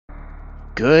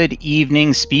Good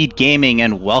evening, Speed Gaming,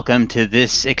 and welcome to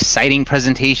this exciting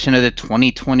presentation of the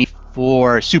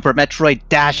 2024 Super Metroid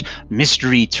Dash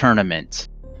Mystery Tournament.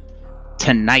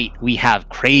 Tonight, we have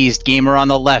crazdgamer on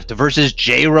the left versus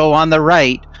J-Ro on the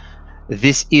right.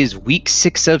 This is week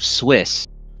 6 of Swiss.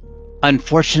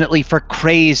 Unfortunately for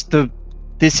Crazed,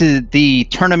 the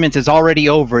tournament is already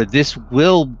over. This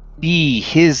will be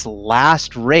his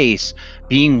last race,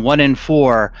 being 1 and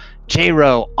 4.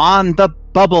 J-Ro on the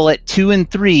bubble at 2 and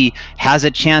 3 has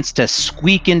a chance to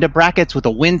squeak into brackets with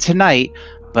a win tonight,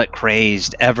 but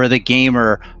Crazed, ever the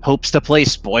gamer, hopes to play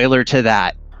spoiler to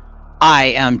that. I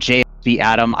am JSB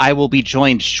Adam. I will be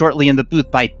joined shortly in the booth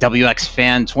by WX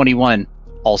Fan 21,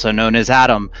 also known as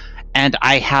Adam. And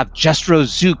I have Jestro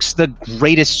Zooks, the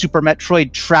greatest Super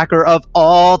Metroid tracker of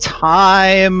all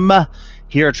time,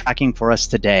 here tracking for us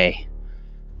today.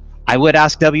 I would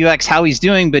ask WX how he's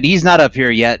doing, but he's not up here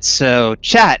yet. So,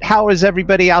 chat, how is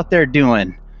everybody out there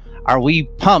doing? Are we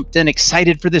pumped and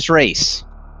excited for this race?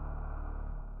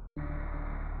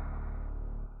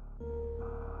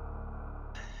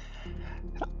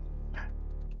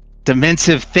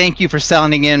 Dimensive, thank you for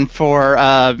sounding in for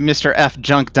Mr. F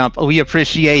Junk Dump. We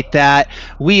appreciate that.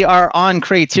 We are on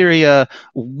criteria.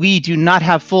 We do not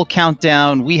have full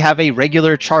countdown. We have a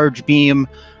regular charge beam.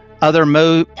 Other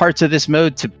parts of this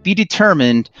mode to be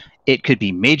determined. It could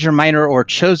be major, minor, or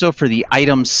Chozo for the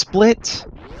item split.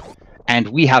 And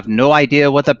we have no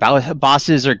idea what the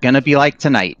bosses are going to be like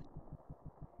tonight.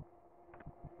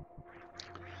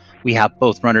 We have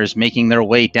both runners making their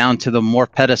way down to the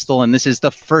morph pedestal, and this is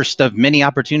the first of many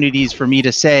opportunities for me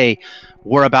to say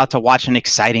we're about to watch an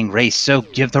exciting race, so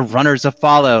give the runners a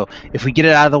follow. If we get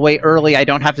it out of the way early, I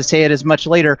don't have to say it as much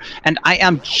later. And I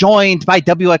am joined by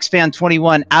WX Fan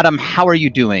 21. Adam, how are you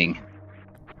doing?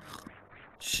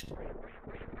 Shh.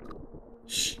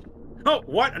 Shh. Oh,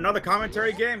 what? Another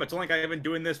commentary game? It's only like I've been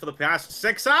doing this for the past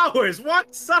 6 hours.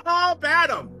 What's up,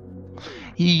 Adam?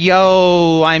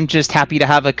 Yo, I'm just happy to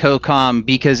have a co-com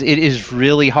because it is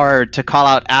really hard to call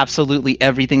out absolutely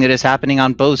everything that is happening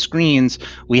on both screens.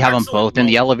 We have them both in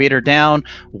the elevator down.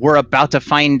 We're about to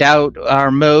find out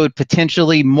our mode,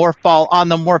 potentially morph ball on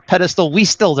the morph pedestal. We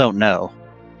still don't know.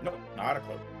 Nope, not a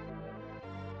clue.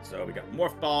 So we got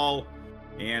morph ball,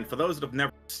 and for those that have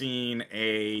never seen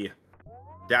a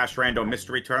Dash Rando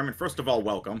Mystery Tournament, first of all,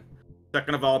 welcome.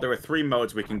 Second of all, there are 3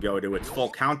 modes we can go to. It's full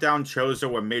countdown,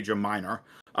 Chozo, or major minor.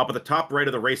 Up at the top right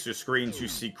of the racer screens, you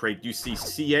see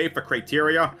CA for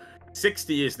criteria.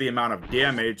 60 is the amount of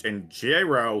damage, and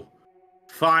J-Ro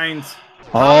finds...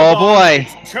 Oh boy!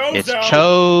 It's Chozo! It's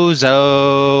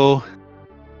Chozo!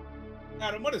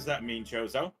 Adam, what does that mean,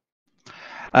 Chozo?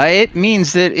 It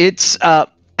means that it's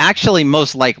actually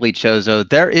most likely Chozo.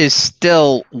 There is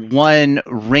still one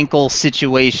wrinkle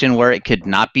situation where it could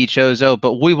not be Chozo,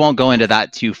 but we won't go into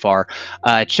that too far.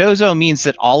 Chozo means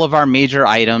that all of our major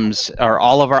items, or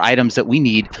all of our items that we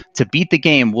need to beat the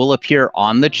game, will appear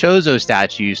on the Chozo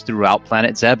statues throughout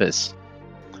Planet Zebes.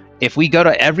 If we go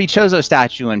to every Chozo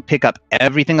statue and pick up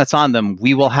everything that's on them,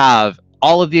 we will have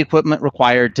all of the equipment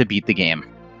required to beat the game.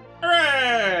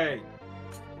 Hooray!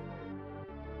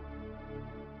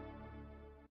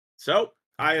 So,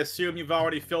 I assume you've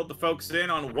already filled the folks in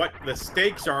on what the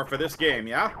stakes are for this game,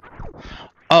 yeah?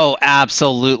 Oh,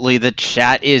 absolutely. The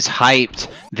chat is hyped.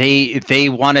 They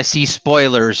want to see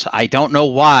spoilers. I don't know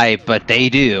why, but they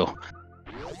do.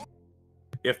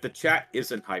 If the chat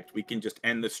isn't hyped, we can just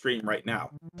end the stream right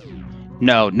now.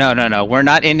 No. We're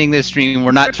not ending this stream.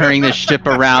 We're not turning this ship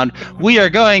around. We are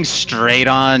going straight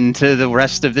on to the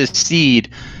rest of this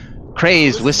seed.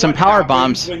 Crazed with some power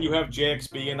bombs. When you have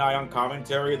JXB and I on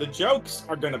commentary, the jokes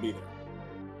are going to be there.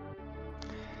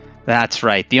 That's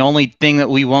right. The only thing that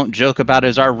we won't joke about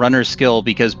is our runner skill,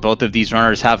 because both of these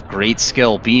runners have great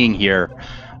skill being here.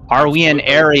 Are we in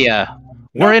area?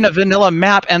 No. We're in a vanilla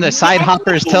map, and the side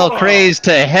hoppers tell Crazed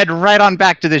to head right on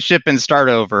back to the ship and start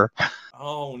over.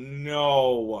 Oh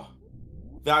no.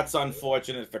 That's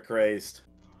unfortunate for Crazed.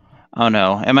 Oh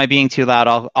no, am I being too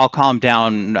loud? I'll calm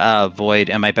down, Void.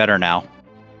 Am I better now?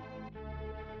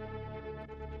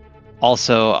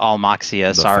 Also,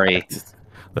 Almoxia, sorry.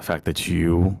 The fact that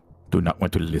you do not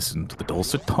want to listen to the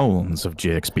dulcet tones of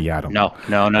JXB Adam. No.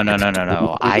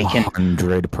 I can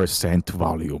 100%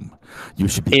 volume. You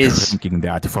should be cranking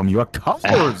that from your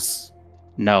covers.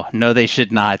 No, they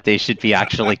should not. They should be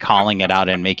actually calling it out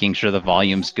and making sure the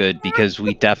volume's good, because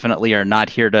we definitely are not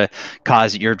here to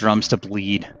cause eardrums to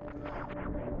bleed.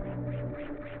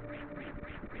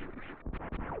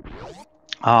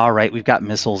 All right, we've got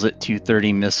missiles at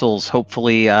 230 missiles.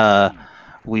 Hopefully, let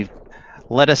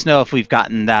us know if we've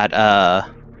gotten that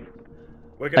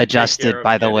adjusted,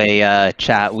 by the way,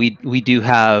 chat. We do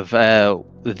have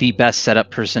the best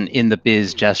setup person in the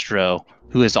biz, Jestro,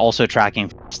 who is also tracking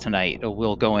for us tonight.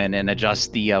 We'll go in and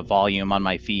adjust the volume on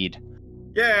my feed.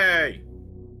 Yay!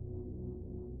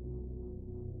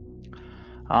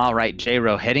 All right,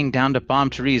 J-Ro heading down to Bomb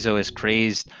Chorizo is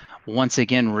crazed. Once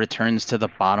again, returns to the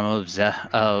bottom of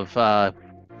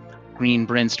Green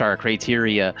Brinstar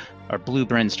criteria or Blue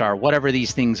Brinstar, whatever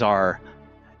these things are,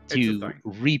 to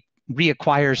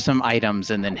reacquire some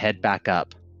items and then head back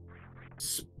up.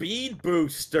 Speed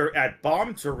booster at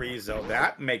Bomb Chorizo.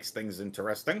 That makes things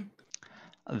interesting.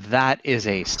 That is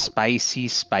a spicy,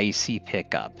 spicy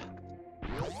pickup.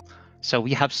 So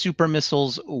we have super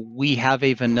missiles. We have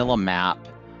a vanilla map.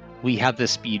 We have the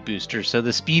speed booster. So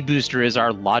the speed booster is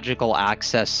our logical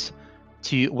access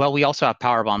to, well, we also have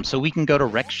power bombs. So we can go to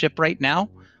wreck ship right now,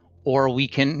 or we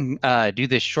can do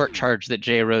this short charge that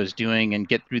J-Ro is doing and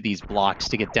get through these blocks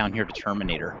to get down here to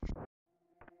Terminator.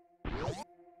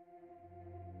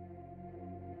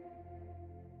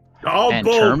 Oh, and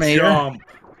bull Terminator. Jump.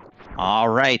 All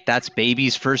right, that's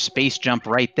baby's first space jump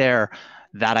right there.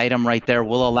 That item right there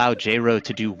will allow J-Ro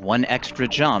to do one extra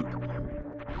jump.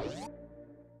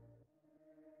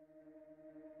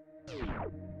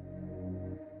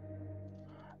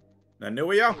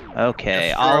 Nanuya?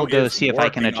 Okay, I'll go see if I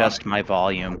can adjust my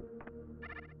volume.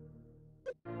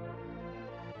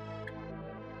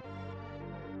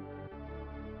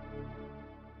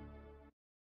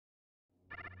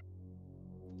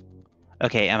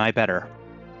 Okay, am I better?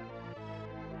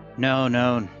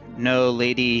 No,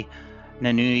 Lady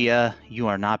Nanuya, you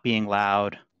are not being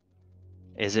loud.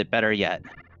 Is it better yet?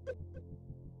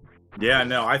 Yeah,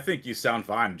 no, I think you sound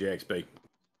fine, JXP.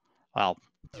 Well,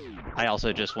 I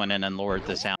also just went in and lowered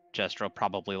the sound. Jestro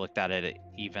probably looked at it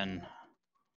even.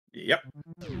 Yep.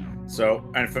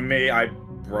 So, and for me, I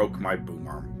broke my boom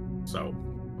arm. So,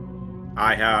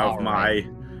 I have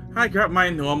I got my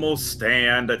normal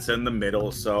stand that's in the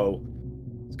middle, so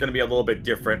it's going to be a little bit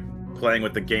different playing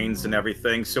with the gains and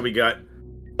everything. So we got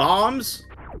bombs,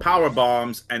 power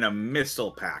bombs, and a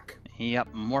missile pack.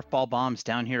 Yep, morph ball bombs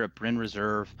down here at Bryn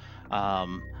Reserve.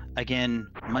 Again,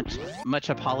 much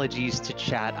apologies to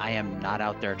chat. I am not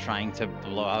out there trying to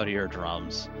blow out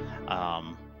eardrums.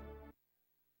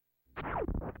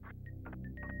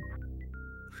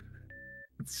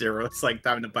 Zero, it's like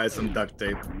time to buy some duct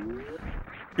tape.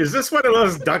 Is this one of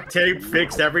those duct tape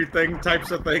fix everything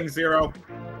types of things, Zero?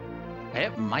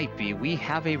 It might be. We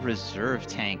have a reserve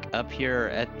tank up here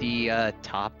at the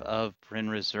top of Bryn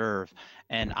Reserve,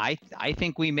 and I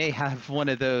think we may have one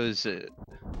of those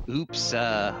oops,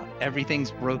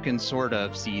 everything's broken sort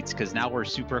of seats, because now we're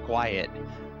super quiet.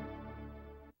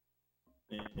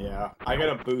 Yeah, I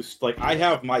gotta boost, like, I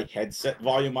have my headset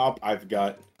volume up, I've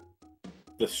got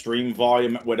the stream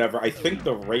volume, whatever. I think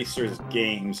the Racer's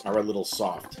games are a little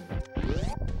soft.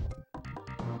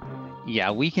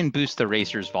 Yeah, we can boost the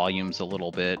Racer's volumes a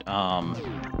little bit. I'm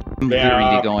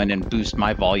leery to go in and boost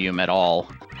my volume at all.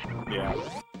 Yeah,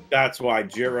 that's why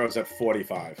Jiro's at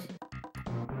 45.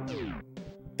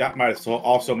 That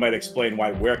also might explain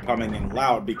why we're coming in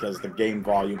loud, because the game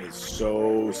volume is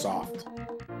so soft.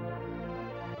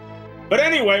 But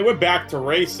anyway, we're back to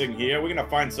racing here. We're gonna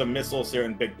find some missiles here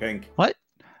in Big Pink. What?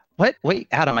 Wait,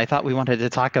 Adam, I thought we wanted to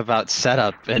talk about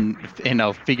setup and,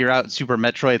 figure out Super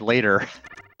Metroid later.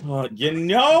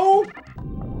 It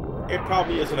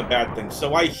probably isn't a bad thing.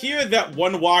 So I hear that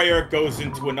one wire goes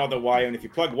into another wire, and if you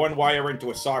plug one wire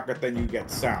into a socket, then you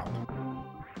get sound.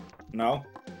 No?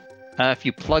 If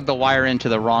you plug the wire into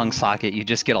the wrong socket, you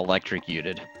just get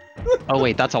electrocuted. Oh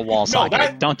wait, that's a wall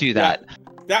socket. Don't do that.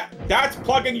 That's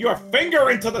plugging your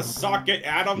finger into the socket,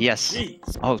 Adam. Yes.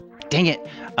 Jeez. Oh, dang it.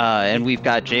 And we've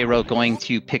got J-Ro going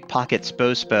to pickpocket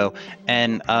Spospo.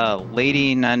 And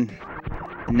Lady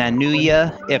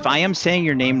Nanuya, if I am saying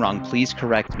your name wrong, please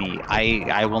correct me.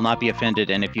 I will not be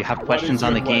offended. And if you have questions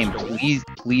on the game,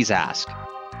 please ask.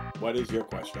 What is your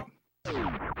question?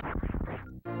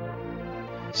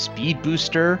 Speed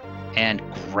booster and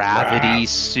gravity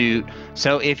suit.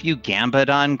 So if you gambit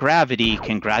on gravity,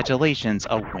 congratulations,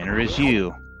 a winner is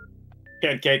you.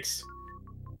 Pancakes.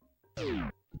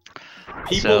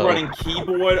 People running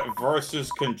keyboard versus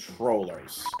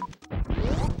controllers.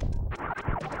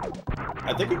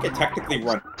 I think you can technically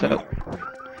run either.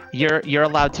 You're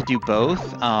allowed to do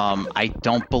both. I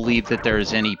don't believe that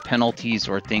there's any penalties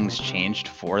or things changed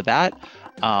for that.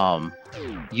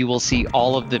 You will see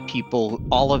all of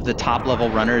the top level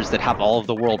runners that have all of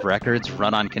the world records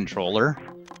run on controller,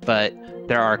 but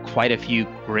there are quite a few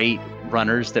great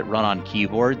runners that run on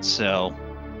keyboard, so.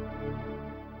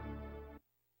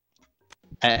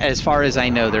 As far as I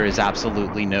know, there is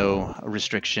absolutely no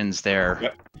restrictions there.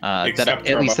 Yep.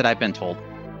 At least that I've been told.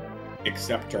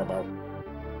 Except turbo.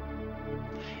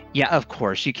 Yeah, of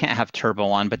course, you can't have turbo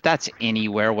on, but that's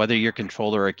anywhere, whether your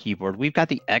controller or keyboard. We've got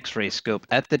the X-ray scope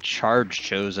at the charged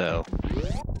Chozo.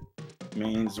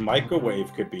 Means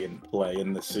microwave could be in play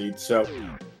in the seed. So,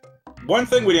 one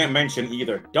thing we didn't mention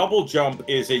either, double jump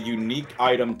is a unique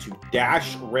item to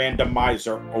Dash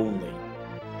Randomizer only.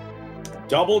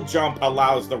 Double jump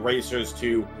allows the racers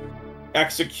to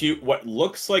execute what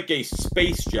looks like a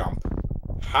space jump.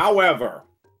 However,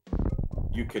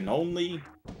 you can only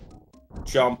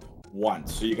jump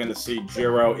once. So you're going to see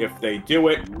Jiro, if they do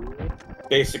it,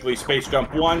 basically space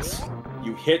jump once,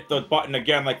 you hit the button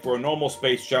again like for a normal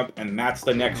space jump, and that's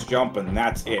the next jump, and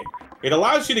that's it. It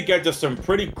allows you to get to some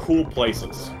pretty cool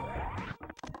places.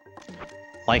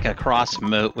 Like a cross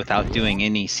moat without doing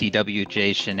any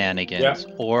CWJ shenanigans,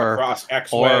 Yep. or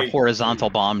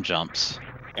horizontal bomb jumps.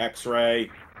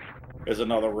 X-ray is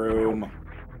another room.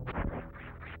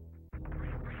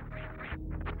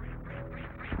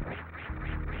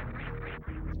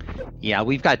 Yeah,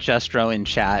 we've got Justro in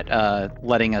chat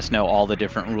letting us know all the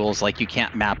different rules, like you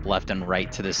can't map left and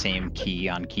right to the same key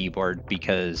on keyboard,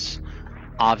 because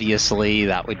obviously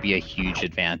that would be a huge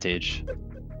advantage.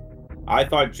 I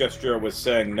thought Justro was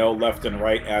saying no left and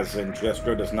right, as in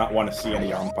Justro does not want to see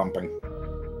any arm pumping.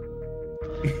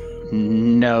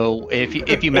 No,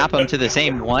 if you map them to the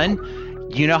same one,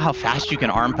 you know how fast you can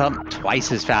arm pump?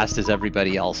 Twice as fast as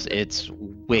everybody else. It's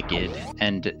wicked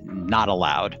and not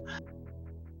allowed.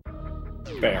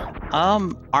 Fair.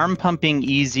 Arm pumping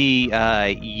easy,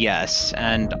 yes,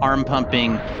 and arm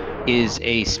pumping is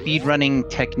a speedrunning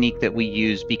technique that we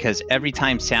use because every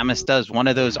time Samus does one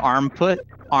of those arm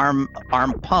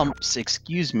pumps,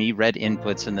 excuse me, red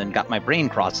inputs and then got my brain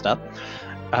crossed up,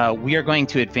 we are going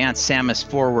to advance Samus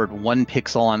forward 1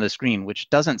 pixel on the screen, which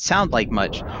doesn't sound like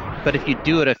much, but if you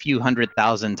do it a few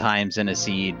 100,000 times in a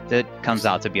seed, that comes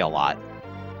out to be a lot.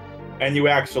 And you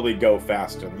actually go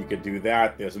faster. You could do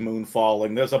that. There's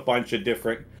moonfalling. There's a bunch of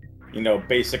different,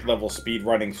 basic level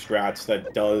speedrunning strats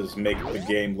that does make the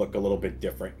game look a little bit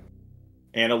different.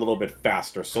 And a little bit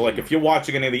faster. So, like, if you're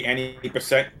watching any of the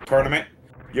any% tournament,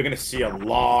 you're going to see a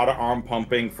lot of arm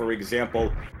pumping. For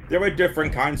example, there are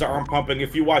different kinds of arm pumping.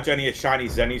 If you watch any of Shiny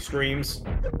Zenny streams,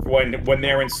 when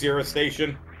they're in Sierra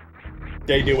Station,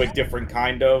 they do a different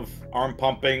kind of arm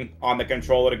pumping on the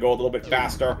controller to go a little bit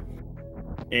faster.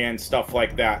 And stuff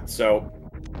like that. So,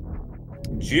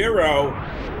 Jiro,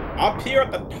 up here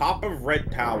at the top of Red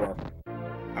Tower,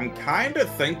 I'm kind of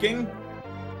thinking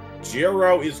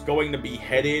Jiro is going to be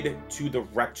headed to the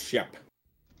wrecked ship.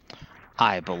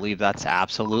 I believe that's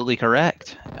absolutely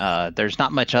correct. There's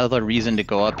not much other reason to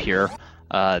go up here.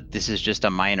 This is just a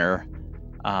minor.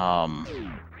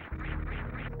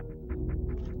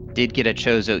 Did get a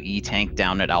Chozo E-Tank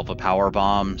down at Alpha Power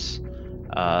Bombs.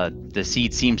 The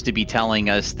seed seems to be telling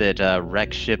us that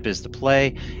wreck ship is the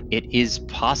play. It is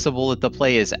possible that the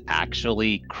play is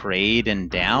actually Crade and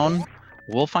down.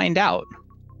 We'll find out.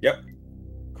 Yep.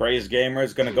 crazdgamer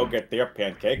is going to go get their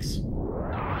pancakes.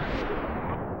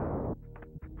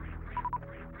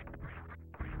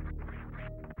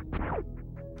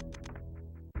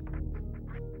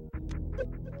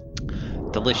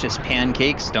 Delicious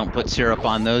pancakes. Don't put syrup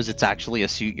on those. It's actually a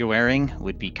suit you're wearing.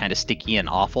 Would be kind of sticky and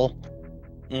awful.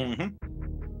 Mm-hmm.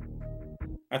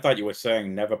 I thought you were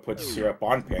saying never put syrup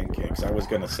on pancakes. I was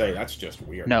gonna say that's just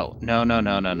weird. No.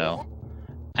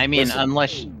 I mean,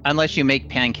 listen, unless you make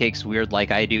pancakes weird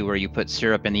like I do, where you put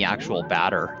syrup in the actual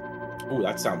batter. Ooh,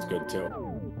 that sounds good too.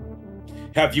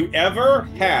 Have you ever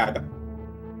had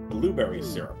blueberry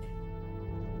syrup?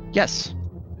 Yes.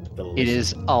 Delicious. It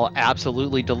is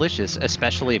absolutely delicious,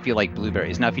 especially if you like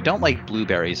blueberries. Now, if you don't like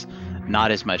blueberries,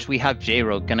 not as much. We have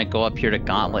J-Ro gonna go up here to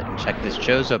Gauntlet and check this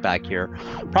Chozo back here.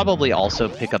 Probably also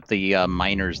pick up the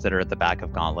miners that are at the back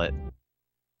of Gauntlet.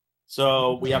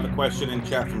 So we have a question in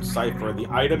chat from Cypher. The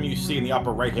item you see in the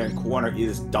upper right-hand corner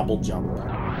is double jump.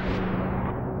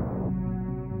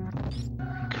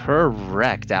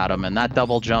 Correct, Adam. And that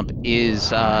double jump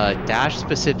is a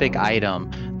dash-specific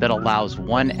item that allows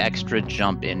 1 extra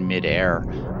jump in midair,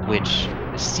 which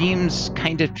seems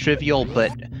kind of trivial,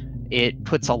 but it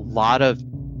puts a lot of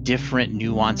different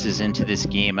nuances into this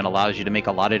game and allows you to make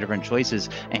a lot of different choices.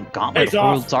 And Gauntlet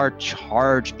holds our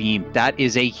charge beam. That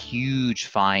is a huge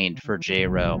find for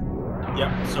J-Ro.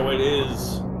 Yep, so it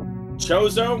is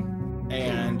Chozo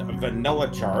and Vanilla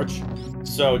Charge.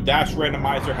 So Dash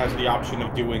Randomizer has the option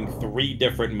of doing 3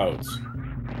 different modes.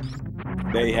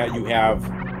 You have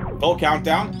full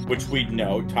countdown, which we'd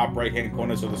know. Top right-hand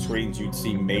corners of the screens, you'd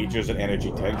see majors and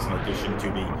energy tanks in addition to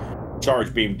the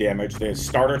charge beam damage. There's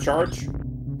starter charge,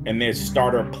 and there's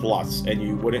starter plus, and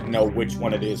you wouldn't know which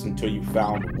one it is until you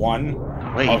found one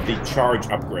of the charge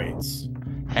upgrades.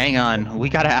 Hang on, we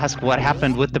gotta ask what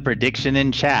happened with the prediction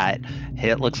in chat.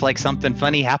 It looks like something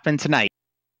funny happened tonight.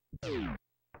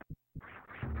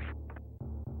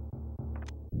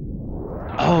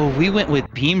 Oh, we went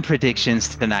with beam predictions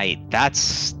tonight. That's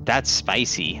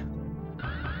spicy.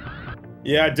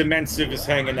 Yeah, Dimensive is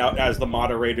hanging out as the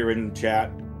moderator in chat.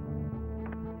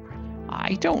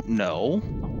 I don't know.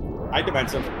 Hi,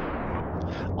 Dimensive.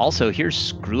 Also, here's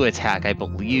Screw Attack, I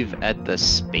believe, at the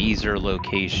Spazer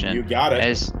location. You got it.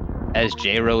 As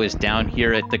J-Ro is down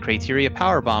here at the Criteria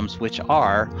Power Bombs, which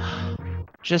are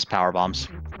just Power Bombs.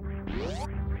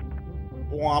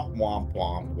 Womp, womp,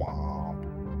 womp, womp.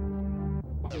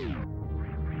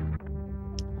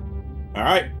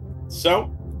 Alright, so,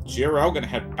 J-Ro gonna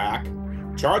head back.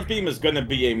 Charge Beam is gonna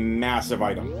be a massive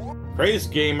item.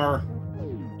 crazdgamer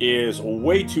is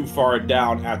way too far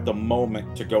down at the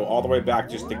moment to go all the way back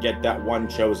just to get that one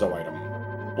Chozo item.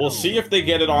 We'll see if they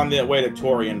get it on their way to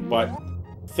Torian, but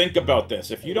think about this.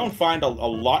 If you don't find a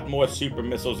lot more super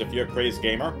missiles if you're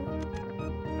crazdgamer,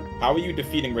 how are you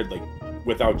defeating Ridley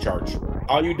without charge?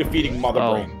 How are you defeating Mother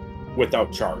Brain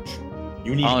without charge?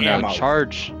 You need ammo. No,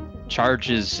 charge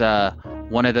is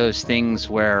one of those things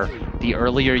where the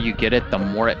earlier you get it, the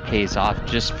more it pays off,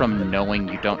 just from knowing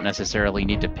you don't necessarily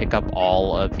need to pick up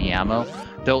all of the ammo.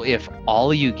 Though if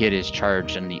all you get is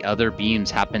charge and the other beams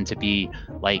happen to be,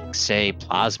 like, say,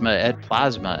 Plasma at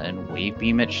Plasma and Wave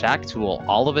Beam at Shack Tool,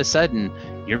 all of a sudden,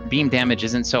 your beam damage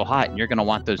isn't so hot and you're going to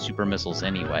want those super missiles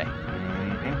anyway.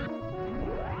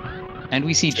 And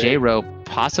we see J-Ro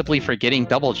possibly forgetting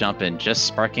double jump and just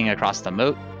sparking across the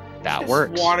moat. That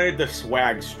works. Just wanted the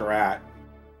swag strat.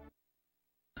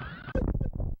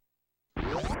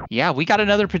 Yeah, we got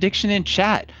another prediction in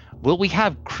chat. Will we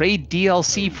have Kraid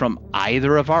DLC from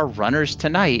either of our runners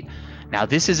tonight? Now,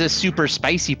 this is a super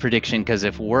spicy prediction because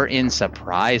if we're in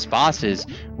surprise bosses,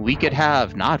 we could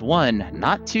have not one,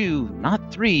 not two,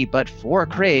 not three, but 4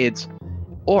 Kraids.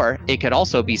 Or it could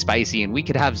also be spicy and we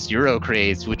could have 0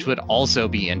 Kraids, which would also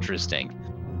be interesting.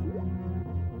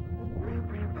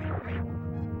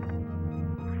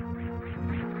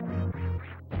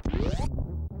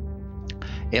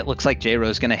 It looks like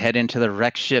J-Ro's going to head into the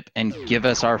wreck ship and give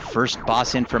us our first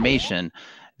boss information.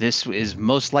 This is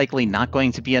most likely not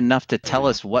going to be enough to tell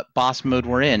us what boss mode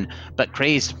we're in, but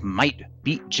Crazed might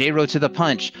beat J-Ro to the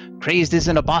punch. Crazed is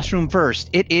in a boss room first.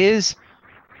 It is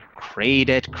Kraid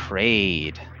at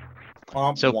Kraid.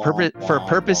 So for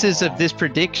purposes of this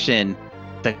prediction,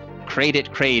 the Kraid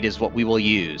at Kraid is what we will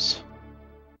use.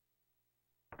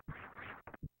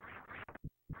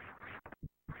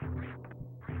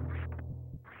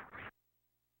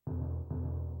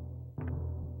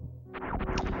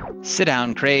 Sit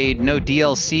down, Kraid. No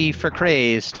DLC for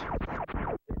Crazed.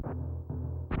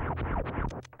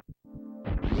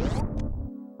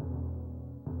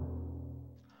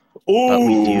 Ooh. But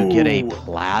we do get a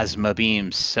plasma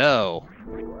beam, so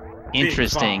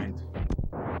interesting.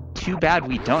 Too bad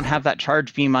we don't have that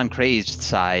charge beam on Crazed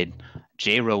side.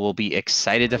 J-Ro will be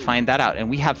excited to find that out. And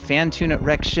we have Fantune at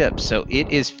Wreck Ship, so it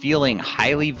is feeling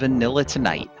highly vanilla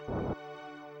tonight.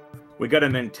 We got a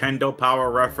Nintendo Power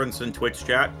reference in Twitch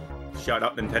chat. Shout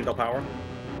out Nintendo Power.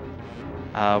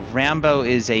 Rambo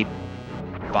is a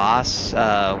boss,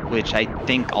 which I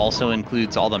think also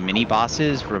includes all the mini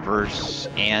bosses, reverse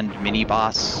and mini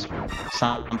boss,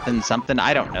 something.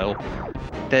 I don't know.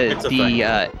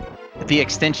 The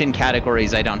extension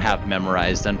categories I don't have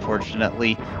memorized,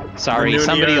 unfortunately. Sorry,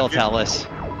 somebody will tell us.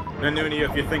 Nanunia,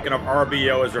 if you're thinking of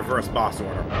RBO as reverse boss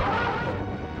order.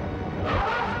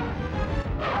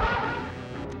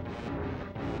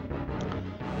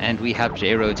 And we have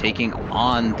J-Ro taking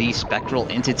on the spectral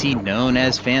entity known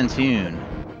as Fantune.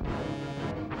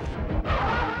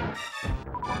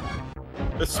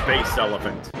 The space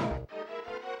elephant.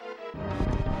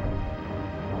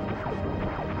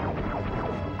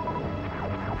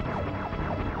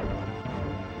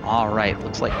 Alright,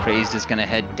 looks like Crazed is going to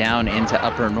head down into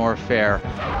Upper Norfair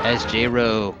as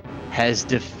J-Ro has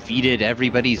defeated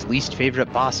everybody's least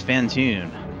favorite boss,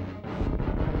 Fantune.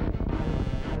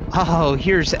 Oh,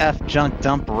 here's F Junk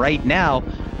Dump right now.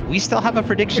 We still have a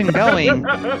prediction going.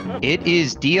 It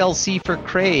is DLC for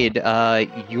Kraid.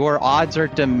 Your odds are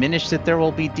diminished that there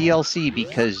will be DLC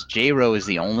because J-Ro is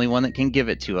the only one that can give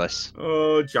it to us.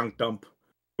 Oh, Junk Dump.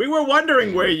 We were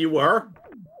wondering where you were.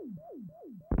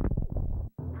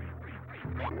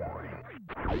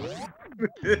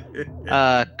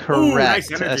 Correct. Ooh,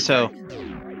 nice So,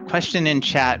 question in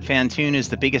chat, Fantune is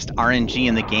the biggest RNG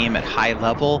in the game at high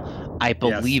level. I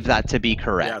believe that to be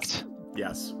correct. Yes.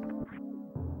 Yes.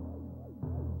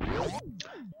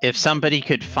 If somebody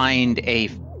could find a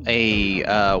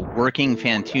working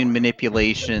Fantoon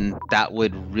manipulation, that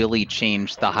would really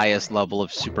change the highest level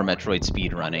of Super Metroid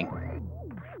speedrunning.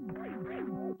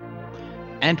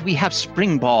 And we have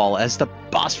Spring Ball as the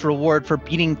boss reward for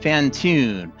beating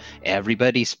Fantoon,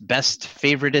 everybody's best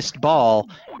favoritist ball,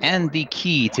 and the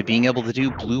key to being able to do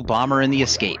Blue Bomber and the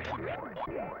Escape.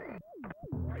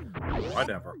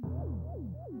 Whatever.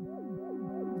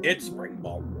 It's Spring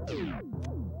Ball.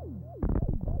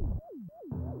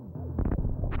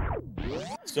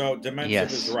 So, Dimension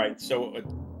is right. So,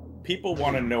 people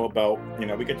want to know about, you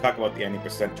know, we could talk about the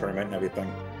 90% tournament and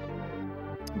everything.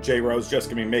 J-Rose just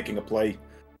going to be making a play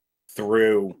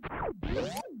through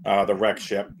the wreck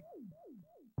ship.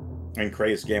 And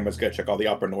crazdgamer's going to check all the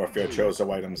Upper Norfair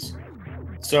Chozo items.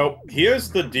 So, here's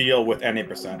the deal with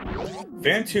 90%.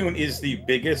 Fantoon is the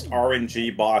biggest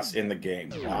RNG boss in the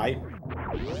game. Why?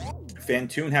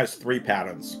 Fantoon has 3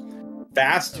 patterns.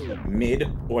 Fast,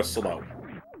 mid, or slow.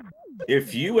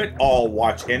 If you at all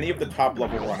watch any of the top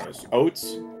level runners,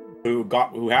 Oates,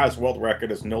 who has world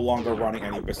record, is no longer running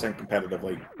 90%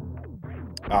 competitively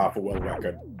for world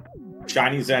record.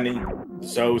 Shiny Zenny,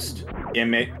 Zost,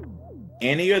 Imit,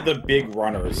 any of the big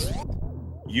runners,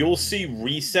 you'll see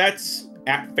resets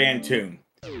at Fantoon.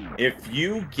 If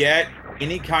you get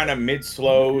any kind of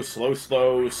mid-slow,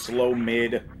 slow-slow,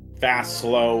 slow-mid,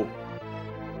 fast-slow,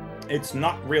 it's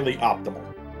not really optimal.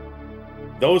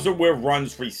 Those are where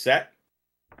runs reset.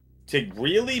 To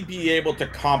really be able to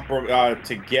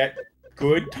get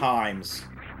good times,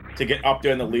 to get up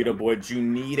there in the leaderboards, you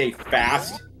need a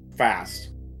fast,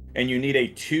 and you need a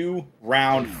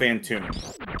 2-round Fantoon.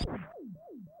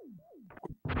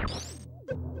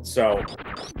 So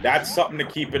that's something to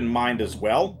keep in mind as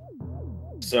well.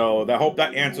 So I hope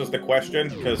that answers the question,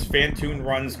 because Fantoon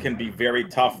runs can be very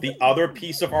tough. The other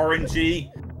piece of RNG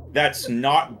that's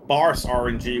not Barse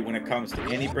RNG when it comes to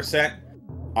any percent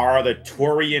are the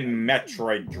Turian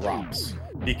Metroid drops.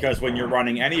 Because when you're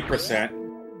running any percent,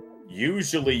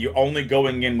 usually you're only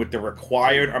going in with the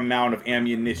required amount of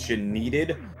ammunition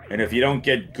needed, and if you don't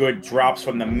get good drops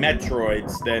from the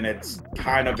Metroids, then it's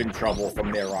kind of in trouble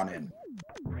from there on in.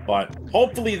 But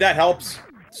hopefully that helps.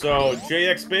 So,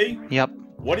 JXB? Yep.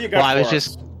 What do you got for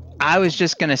us? I was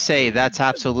just gonna say that's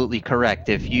absolutely correct.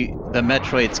 The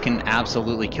Metroids can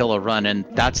absolutely kill a run, and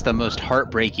that's the most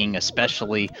heartbreaking,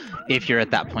 especially if you're at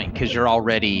that point, because you're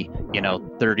already,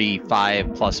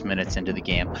 35 plus minutes into the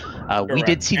game. We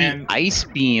did see the Ice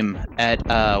Beam at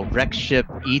Wreck Ship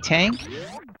E-Tank,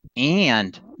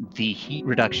 and the heat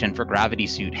reduction for Gravity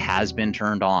Suit has been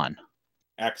turned on.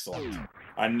 Excellent.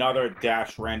 Another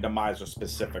Dash Randomizer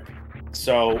specific.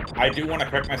 So, I do want to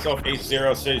correct myself.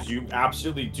 H0 says you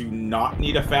absolutely do not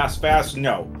need a fast.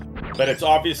 No. But it's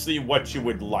obviously what you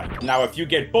would like. Now, if you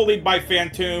get bullied by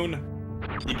Fantoon,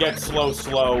 you get slow,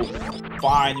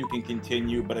 fine, you can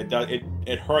continue, but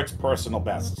it hurts personal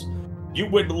bests. You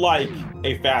would like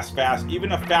a fast,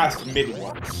 even a fast mid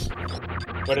works.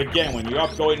 But again, when you're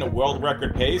up going to world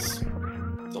record pace,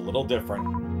 it's a little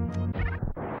different.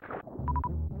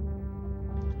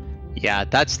 Yeah,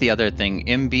 that's the other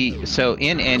thing. So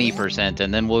in any percent,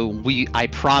 and then I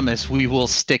promise we will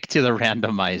stick to the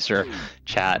randomizer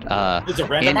chat. Is a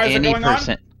randomizer going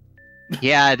on?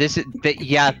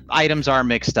 Yeah, items are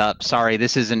mixed up. Sorry,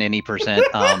 this isn't any percent.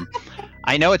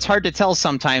 I know it's hard to tell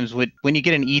sometimes when you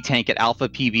get an E-Tank at Alpha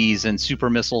PBs and Super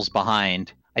Missiles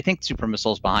behind. I think Super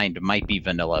Missiles behind might be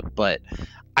vanilla, but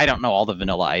I don't know all the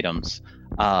vanilla items.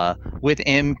 With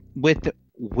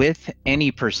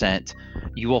any percent,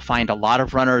 you will find a lot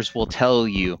of runners will tell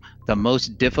you the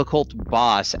most difficult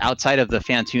boss outside of the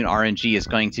Fantoon RNG is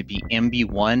going to be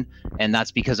MB1, and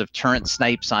that's because of turret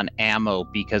snipes on ammo,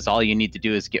 because all you need to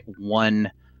do is get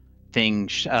one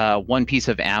piece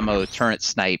of ammo turret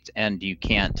sniped, and you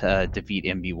can't defeat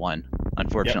MB1,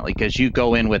 unfortunately, because you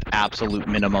go in with absolute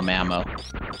minimum ammo.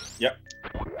 Yep.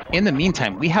 In the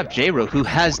meantime, we have J-Ro, who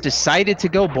has decided to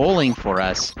go bowling for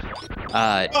us.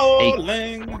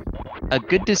 Bowling! A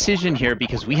good decision here,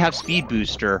 because we have Speed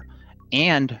Booster,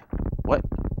 and what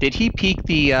did he peek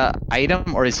the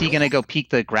item, or is he gonna go peek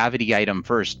the gravity item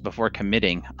first before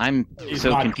committing? He's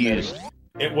so confused. Committing.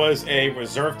 It was a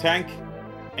reserve tank,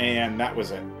 and that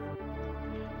was it.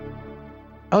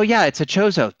 Oh yeah, it's a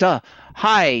Chozo. Duh.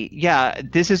 Hi. Yeah,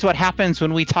 this is what happens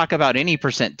when we talk about any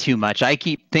percent too much. I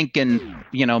keep thinking,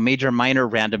 major minor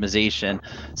randomization.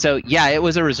 So yeah, it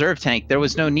was a reserve tank. There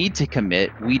was no need to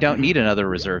commit. We don't need another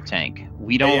reserve tank.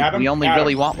 We only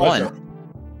really want one.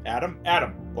 Adam,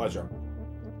 pleasure.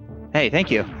 Hey,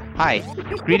 thank you. Hi.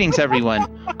 Greetings,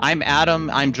 everyone. I'm Adam.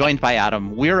 I'm joined by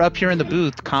Adam. We're up here in the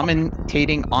booth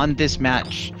commentating on this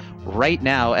match right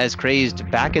now as Crazed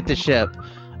back at the ship.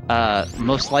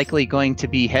 Most likely going to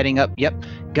be heading up. Yep.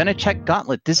 Gonna check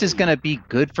Gauntlet. This is gonna be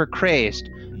good for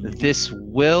Crazed. This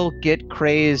will get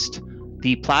Crazed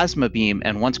the plasma beam,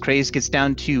 and once Crazed gets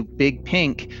down to Big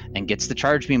Pink and gets the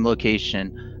charge beam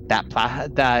location,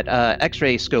 that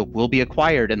X-ray scope will be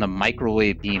acquired, and the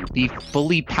microwave beam, the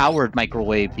fully powered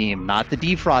microwave beam, not the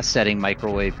defrost setting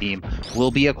microwave beam,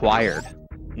 will be acquired.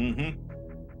 Mm-hmm.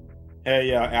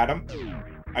 Hey, Adam,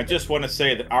 I just want to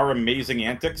say that our amazing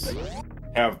antics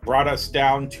have brought us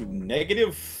down to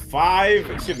negative, what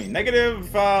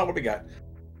we got?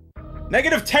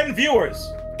 Negative 10 viewers!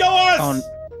 Go us!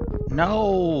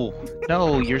 No,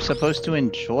 you're supposed to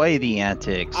enjoy the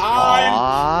antics.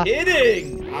 I'm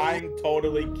kidding! I'm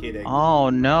totally kidding. Oh,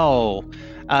 no.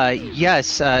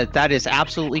 Yes, that is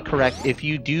absolutely correct.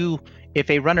 If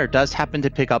a runner does happen to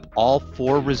pick up all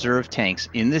 4 reserve tanks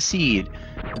in the seed,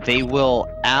 they will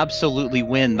absolutely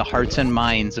win the hearts and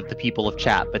minds of the people of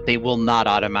chat, but they will not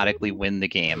automatically win the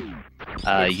game.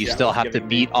 You still have to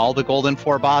beat all the Golden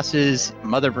 4 bosses,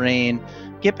 Mother Brain,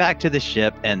 get back to the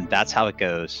ship, and that's how it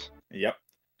goes. Yep.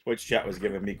 Twitch chat was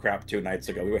giving me crap 2 nights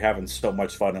ago. We were having so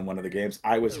much fun in one of the games.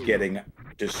 I was getting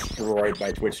destroyed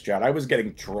by Twitch chat. I was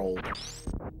getting trolled.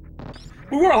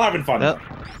 We were all having fun.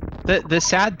 The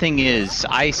sad thing is,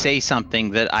 I say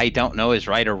something that I don't know is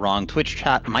right or wrong. Twitch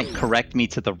chat might correct me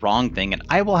to the wrong thing, and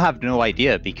I will have no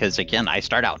idea because, again, I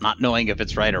start out not knowing if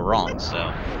it's right or wrong, so...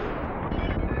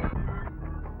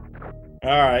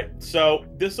 Alright, so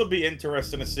this will be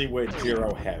interesting to see where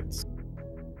Jiro heads.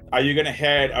 Are you going to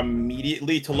head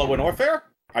immediately to Lower Norfair?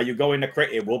 Are you going to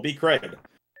Kraid? It will be Kraid.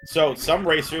 So some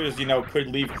racers, could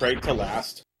leave Kraid to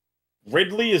last.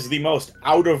 Ridley is the most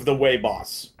out-of-the-way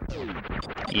boss.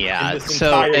 Yeah,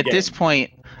 so at this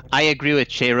point, I agree with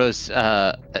Jiro's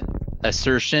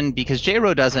assertion, because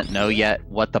Jiro doesn't know yet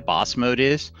what the boss mode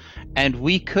is, and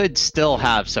we could still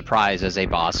have Surprise as a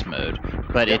boss mode,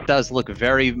 but it does look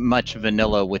very much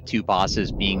vanilla with 2 bosses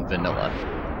being vanilla.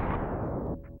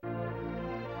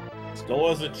 Still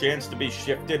has a chance to be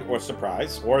shifted or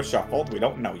surprised or shuffled. We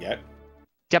don't know yet.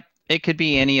 Yep, it could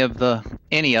be any of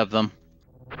them.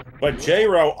 But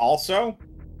Jiro also,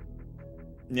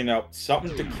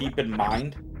 something to keep in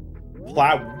mind.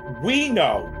 We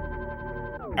know,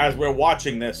 as we're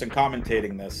watching this and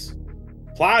commentating this,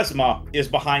 Plasma is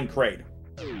behind Kraid.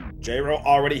 Jiro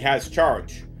already has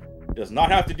charge. Does not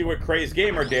have to do what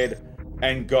crazdgamer did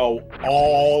and go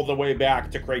all the way back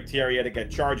to Criteria to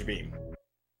get charge beam.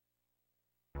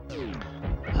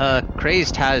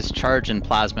 Crazed has charge and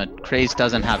plasma. Crazed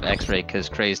doesn't have X-ray because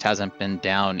Crazed hasn't been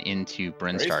down into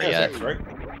Brinstar yet.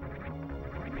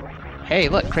 Hey,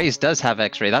 look, Crazed does have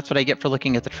X-ray. That's what I get for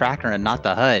looking at the tracker and not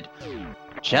the HUD.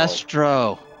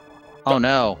 Jestro. Oh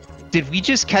no. Did we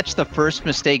just catch the first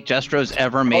mistake Jestro's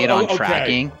ever made on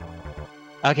tracking?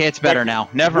 Okay, it's better now.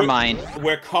 Never mind.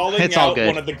 We're calling out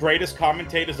one of the greatest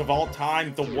commentators of all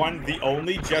time, the one, the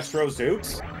only Jestro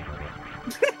Zooks.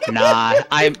 Nah,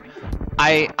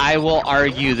 I will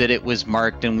argue that it was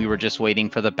marked and we were just waiting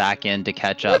for the back end to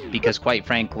catch up, because quite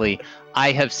frankly,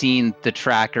 I have seen the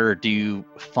tracker do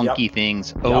funky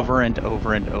things over and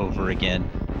over and over again.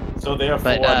 So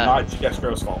therefore, not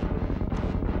Jestro's fault.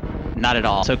 Not at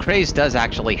all. So Craze does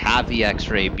actually have the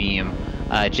X-ray beam.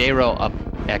 J-Ro up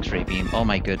X-ray beam. Oh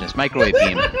my goodness, microwave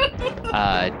beam.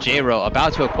 J-Ro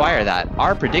about to acquire that.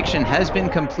 Our prediction has been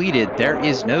completed. There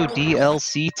is no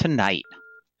DLC tonight.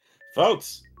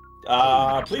 Folks,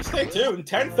 please stay tuned.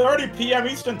 10:30 p.m.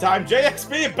 Eastern Time.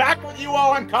 JXB back with you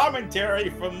all on commentary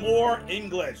for more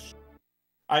English.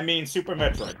 I mean, Super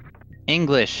Metroid.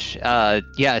 English.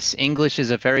 Yes, English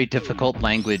is a very difficult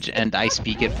language, and I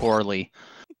speak it poorly.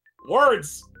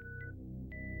 Words!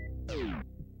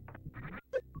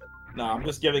 No, I'm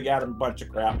just giving Adam a bunch of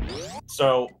crap.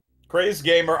 So,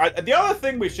 crazdgamer. The other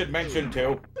thing we should mention,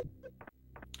 too,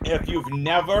 if you've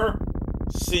never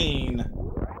seen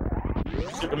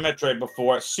Super Metroid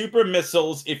before, Super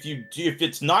Missiles, if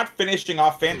it's not finishing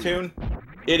off Phantoon,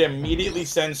 it immediately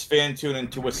sends Phantoon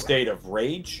into a state of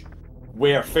rage,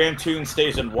 where Phantoon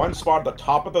stays in one spot at the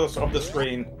top of the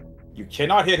screen. You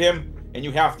cannot hit him, and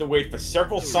you have to wait for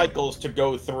several cycles to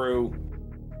go through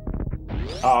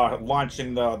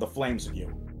launching the flames at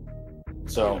you.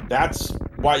 So that's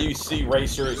why you see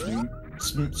racers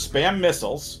spam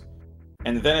missiles,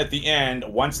 and then at the end,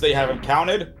 once they have him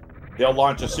counted, they'll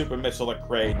launch a super missile at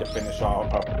Kraid to finish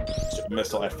off a super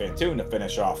missile at Phantoon to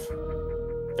finish off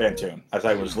Phantoon. As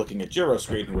I was looking at Jiro's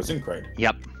screen, who was in Kraid.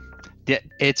 Yep.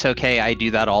 It's okay. I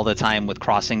do that all the time with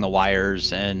crossing the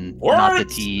wires and not the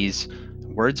T's.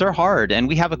 Words are hard. And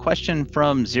we have a question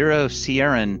from Zero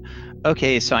Sierran.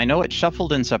 Okay, so I know what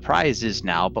shuffled and surprise is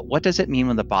now, but what does it mean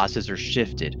when the bosses are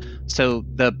shifted? So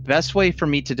the best way for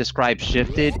me to describe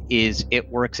shifted is it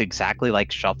works exactly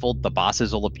like shuffled. The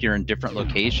bosses will appear in different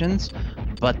locations,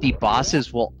 but the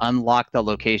bosses will unlock the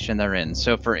location they're in.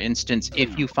 So for instance,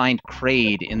 if you find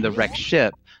Kraid in the wrecked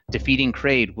ship, defeating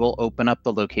Kraid will open up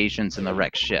the locations in the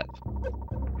wrecked ship.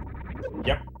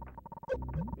 Yep.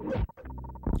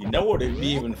 You know what would be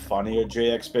even funnier,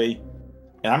 JXB?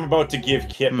 And I'm about to give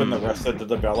Kip and the rest of the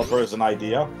developers an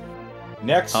idea.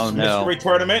 Next mystery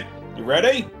tournament, you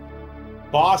ready?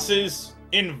 Bosses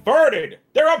inverted!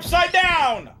 They're upside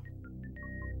down!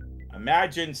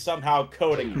 Imagine somehow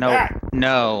coding that.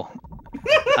 No.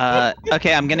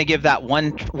 Okay, I'm gonna give that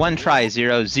one try.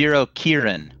 0-0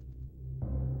 Kieran.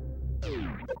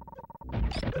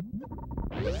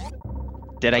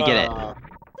 Did I get it?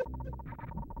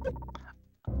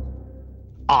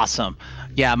 Awesome.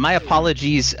 Yeah, my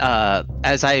apologies.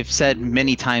 As I've said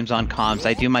many times on comms,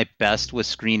 I do my best with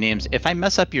screen names. If I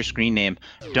mess up your screen name,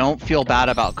 don't feel bad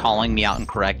about calling me out and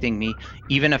correcting me,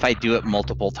 even if I do it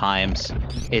multiple times.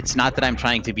 It's not that I'm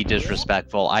trying to be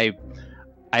disrespectful. I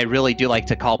really do like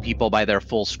to call people by their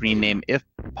full screen name if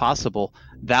possible.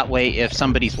 That way, if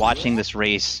somebody's watching this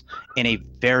race in a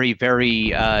very,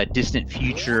 very distant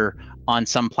future on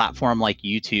some platform like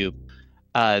YouTube,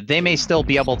 they may still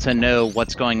be able to know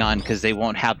what's going on because they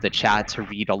won't have the chat to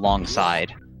read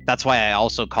alongside. That's why I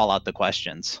also call out the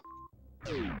questions.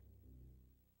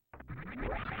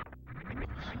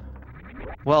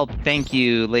 Well, thank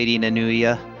you, Lady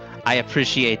Nanuya. I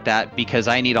appreciate that because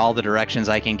I need all the directions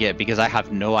I can get because I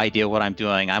have no idea what I'm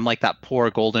doing. I'm like that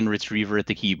poor golden retriever at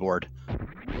the keyboard.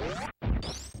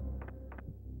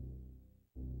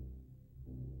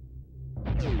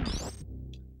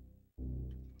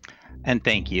 And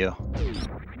thank you.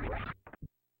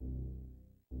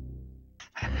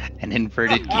 An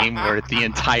inverted game where the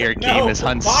entire game is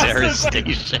on Sarah's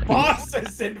station. Boss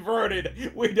is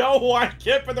inverted. We don't want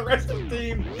Kip and the rest of the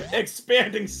team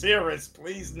expanding Sarah's.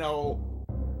 Please no.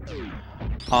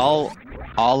 All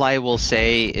I will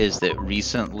say is that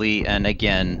recently, and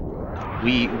again,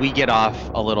 we get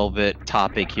off a little bit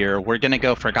topic here. We're gonna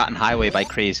go Forgotten Highway by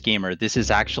crazdgamer. This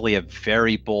is actually a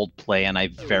very bold play, and I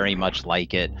very much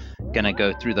like it. Gonna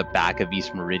go through the back of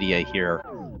East Meridia here.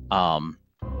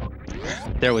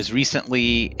 There was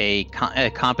recently a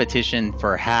competition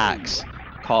for hacks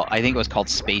called, I think it was called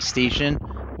Space Station,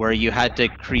 where you had to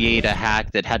create a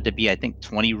hack that had to be, I think,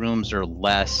 20 rooms or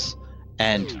less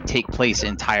and take place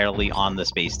entirely on the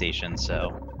space station. So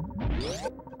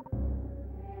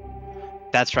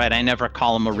that's right, I never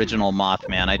call him Original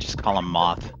Mothman, I just call him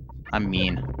Moth. I'm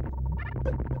mean.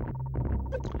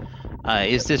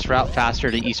 Is this route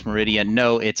faster to East Meridia?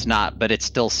 No, it's not, but it's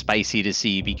still spicy to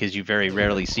see because you very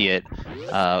rarely see it.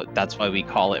 That's why we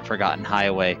call it Forgotten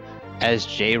Highway. As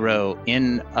J-Ro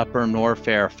in Upper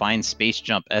Norfair finds space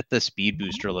jump at the speed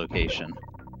booster location.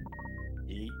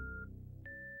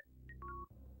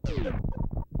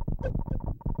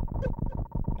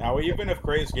 Now, even if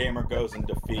crazdgamer goes and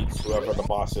defeats whoever the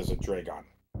boss is at Dragon,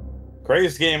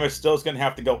 crazdgamer still is going to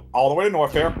have to go all the way to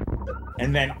Norfair,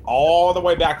 and then all the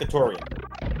way back to Torian.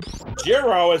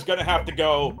 Jiro is going to have to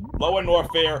go Lower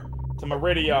Norfair to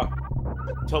Meridia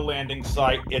to landing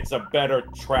site. It's a better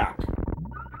track.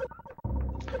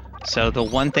 So the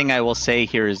one thing I will say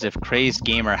here is if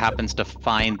crazdgamer happens to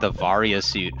find the Varia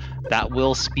suit, that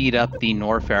will speed up the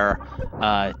Norfair.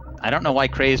 I don't know why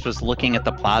Crazed was looking at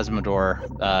the plasma door.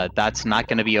 That's not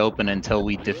going to be open until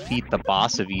we defeat the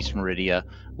boss of East Meridia,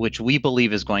 which we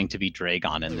believe is going to be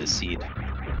Dragon in this seed.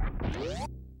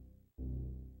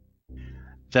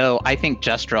 Though I think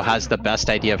Jestro has the best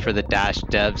idea for the Dash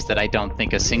devs that I don't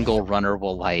think a single runner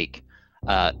will like.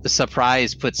 The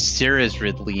surprise puts Cirrus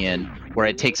Ridley in, where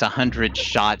it takes 100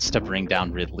 shots to bring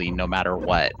down Ridley, no matter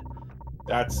what.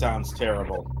 That sounds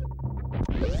terrible.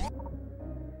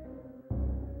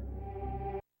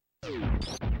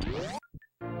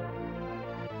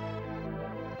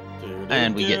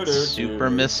 And we get super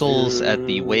missiles at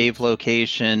the wave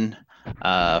location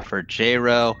for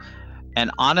J-Ro. And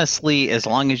honestly, as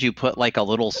long as you put like a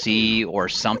little C or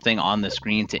something on the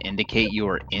screen to indicate you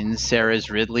are in Sarah's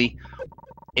Ridley,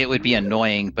 it would be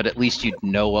annoying, but at least you'd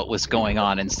know what was going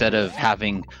on instead of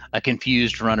having a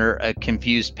confused runner, a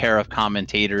confused pair of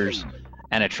commentators,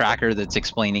 and a tracker that's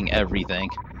explaining everything.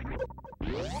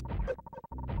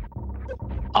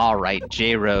 All right,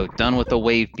 J-Ro, done with the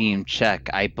wave beam check.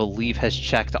 I believe has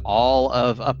checked all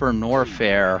of Upper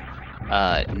Norfair.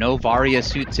 No Varia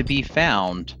suit to be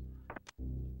found.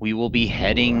 we will be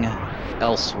heading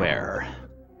elsewhere.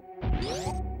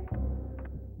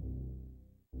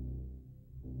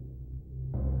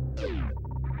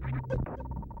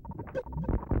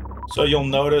 So you'll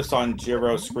notice on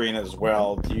Jiro's screen as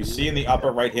well, do you see in the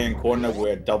upper right-hand corner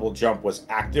where double jump was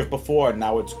active before and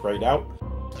now it's grayed out?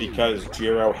 Because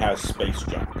Jiro has space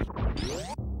jump.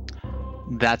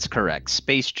 That's correct.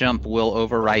 Space jump will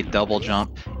override double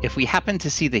jump. If we happen to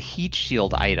see the heat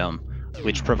shield item,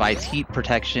 which provides heat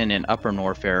protection in upper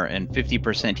Norfair and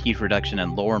 50% heat reduction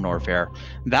in lower Norfair,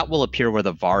 that will appear where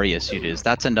the Varia suit is.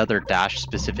 That's another Dash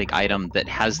specific item that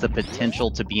has the potential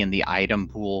to be in the item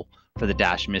pool for the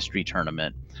Dash Mystery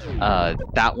Tournament.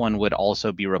 That one would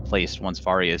also be replaced once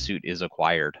Varia suit is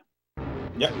acquired.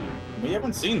 Yep, we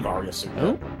haven't seen Varia suit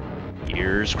yet.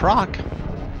 Here's Croc.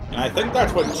 And I think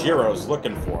that's what Jiro's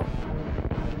looking for.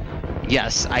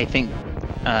 Yes, I think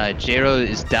Jiro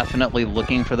is definitely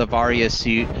looking for the Varia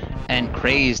suit, and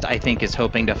Crazed, I think, is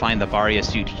hoping to find the Varia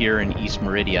suit here in East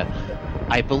Meridia.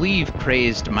 I believe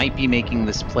Crazed might be making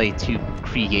this play to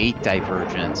create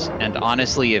divergence, and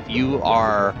honestly, if you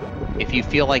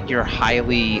feel like you're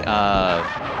highly,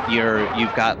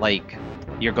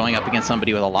 you're going up against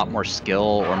somebody with a lot more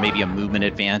skill or maybe a movement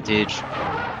advantage,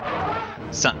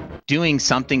 doing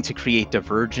something to create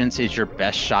divergence is your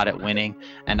best shot at winning,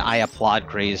 and I applaud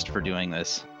Crazed for doing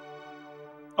this.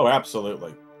 Oh,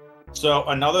 absolutely. So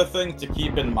another thing to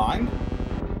keep in mind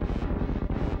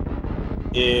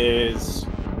is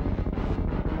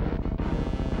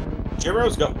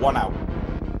Jiro's got one out.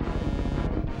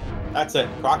 That's it.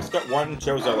 Croc's got one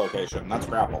Chozo location. That's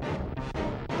grapple.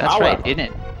 That's right, isn't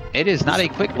it? It is not a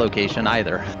quick location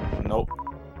either. Nope.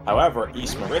 However,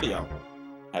 East Meridia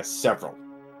has several.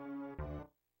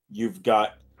 You've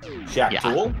got Shack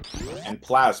Tool and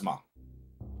Plasma.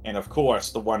 And of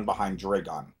course, the one behind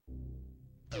Dragon.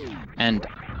 And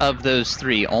of those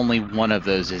three, only one of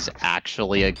those is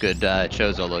actually a good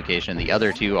Chozo location. The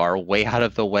other two are way out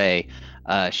of the way.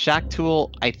 Shack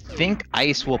Tool, I think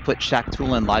Ice will put Shack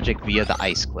Tool in Logic via the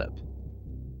Ice Clip.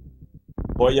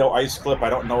 Boyo Ice Clip, I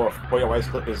don't know if Boyo Ice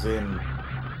Clip is in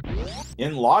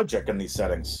Logic in these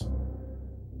settings.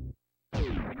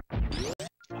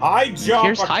 High jump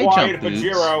Here's high acquired jump for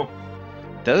Jiro.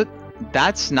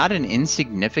 That's not an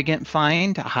insignificant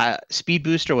find. Speed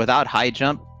booster without high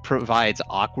jump provides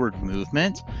awkward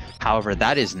movement. However,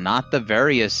 that is not the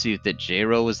Varia suit that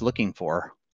Jiro was looking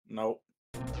for. Nope.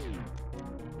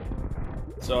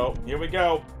 So here we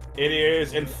go. It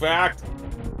is, in fact,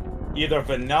 either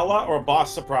vanilla or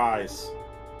boss surprise.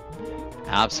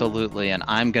 Absolutely, and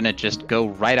I'm gonna just go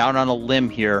right out on a limb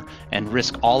here and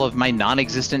risk all of my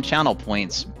non-existent channel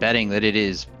points betting that it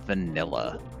is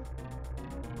vanilla.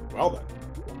 Well then.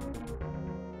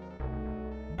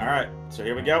 Alright, so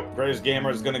here we go.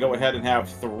 crazdgamer is gonna go ahead and have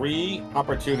 3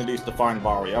 opportunities to find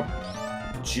Varia.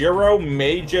 Jiro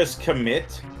may just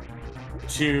commit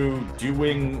to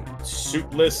doing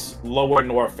suitless lower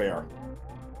Norfair.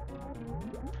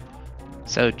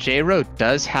 So Jiro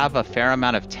does have a fair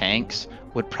amount of tanks,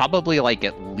 would probably like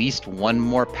at least one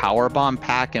more power bomb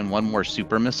pack and one more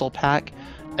super missile pack.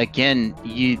 Again,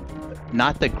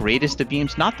 not the greatest of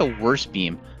beams, not the worst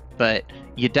beam, but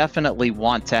you definitely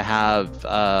want to have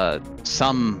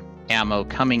some ammo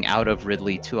coming out of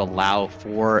Ridley to allow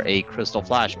for a Crystal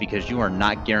Flash, because you are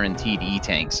not guaranteed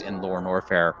E-tanks in lower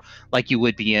Norfair like you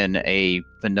would be in a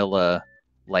vanilla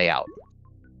layout.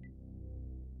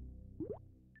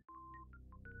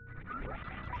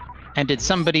 And did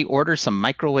somebody order some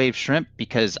microwave shrimp?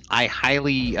 Because I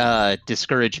highly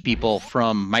discourage people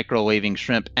from microwaving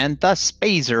shrimp, and thus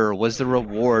Spazer was the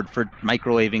reward for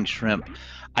microwaving shrimp.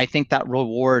 I think that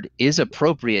reward is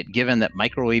appropriate given that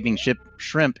microwaving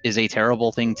shrimp is a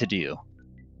terrible thing to do.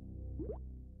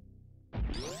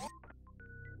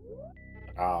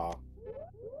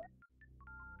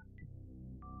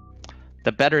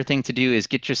 The better thing to do is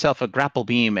get yourself a grapple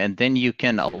beam, and then you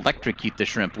can electrocute the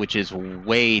shrimp, which is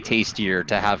way tastier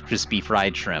to have crispy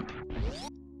fried shrimp.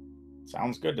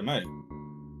 Sounds good to me.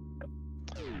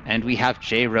 And we have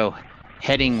Jiro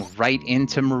heading right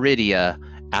into Meridia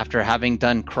after having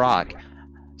done Croc.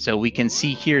 So we can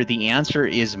see here the answer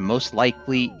is most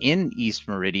likely in East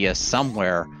Meridia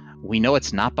somewhere. We know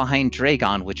it's not behind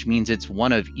Dragon, which means it's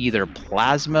one of either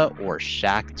Plasma or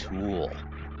Shack Tool.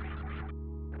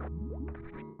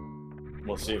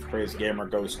 We'll see if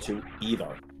crazdgamer goes to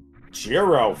either.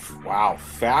 Jiro, wow,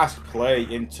 fast play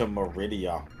into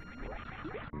Meridia.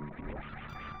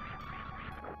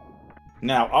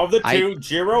 Now, of the two,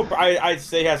 Jiro, I'd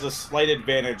say has a slight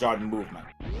advantage on movement.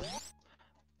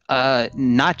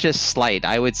 Not just slight.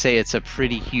 I would say it's a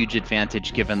pretty huge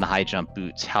advantage given the high jump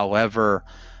boots. However,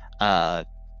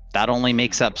 That only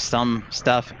makes up some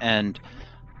stuff, and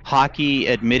hockey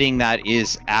admitting that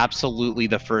is absolutely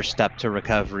the first step to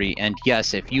recovery. And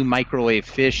yes, if you microwave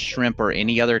fish, shrimp, or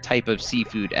any other type of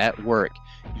seafood at work,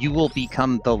 you will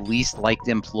become the least liked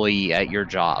employee at your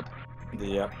job.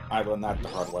 Yep, I learned that the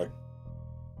hard way.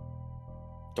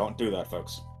 Don't do that,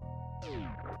 folks.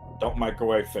 Don't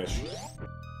microwave fish.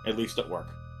 At least at work.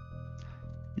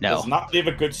 No. Does not leave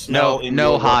a good smell in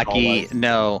no your hockey. work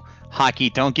No. Hockey,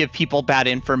 don't give people bad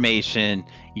information.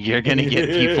 You're going to get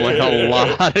people in a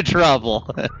lot of trouble.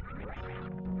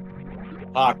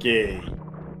 Hockey.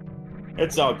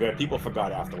 It's all good. People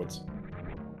forgot afterwards.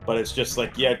 But it's just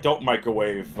like, yeah, don't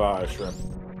microwave shrimp.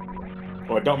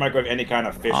 Or don't microwave any kind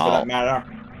of fish for that matter.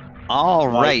 All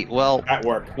right. Well, at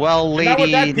work. Well,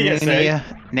 Lady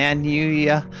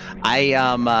Nanuya, I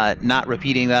am not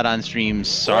repeating that on stream.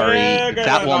 Sorry.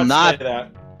 That will not.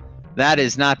 That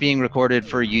is not being recorded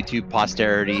for YouTube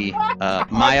posterity.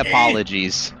 My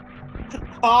apologies.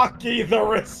 Hockey, the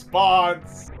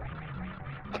response.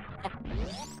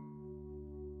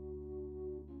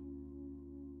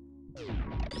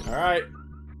 All right.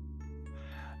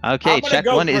 Okay, check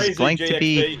one is going to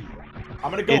be.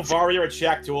 I'm gonna go Vario at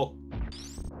Shack Tool.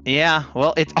 Yeah,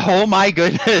 well, it's. Oh my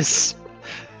goodness!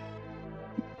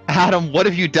 Adam, what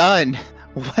have you done?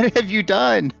 What have you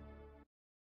done?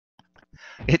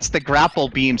 It's the grapple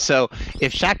beam. So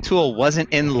if Shack Tool wasn't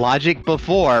in logic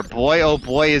before, boy oh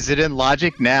boy is it in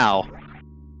logic now.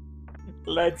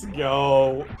 Let's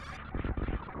go.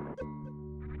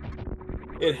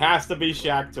 It has to be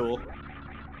Shack Tool.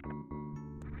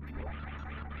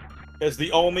 Because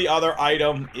the only other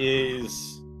item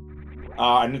is,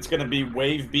 and it's going to be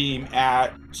Wave Beam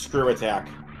at Screw Attack.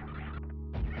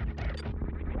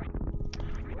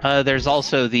 There's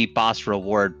also the boss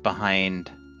reward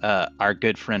behind our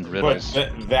good friend Riddles.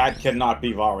 But that cannot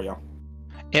be Varia.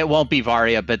 It won't be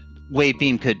Varia, but Wave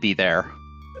Beam could be there.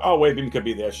 Oh, Wave Beam could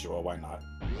be there, sure, why not?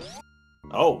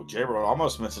 Oh, J-Ro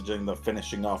almost messaging the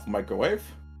finishing off microwave.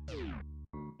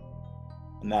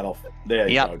 And that'll, there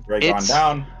you go, Dragon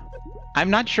down. I'm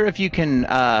not sure if you can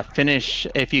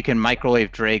if you can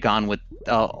microwave Dragon with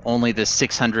only the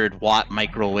 600-watt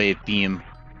microwave beam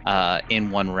in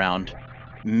one round.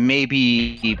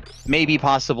 Maybe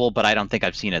possible, but I don't think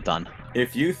I've seen it done.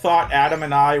 If you thought Adam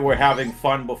and I were having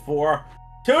fun before,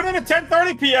 tune in at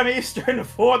 10:30 p.m. Eastern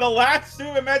for the last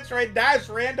Super Metroid Dash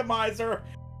Randomizer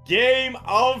Game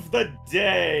of the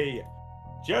Day.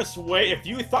 Just wait. If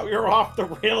you thought we were off the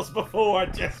rails before,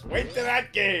 just wait to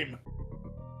that game.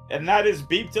 And that is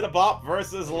Beep to the Bop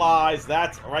versus Lies.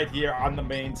 That's right here on the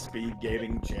main Speed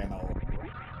Gaming channel.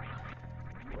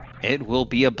 It will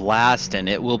be a blast, and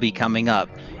it will be coming up.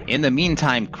 In the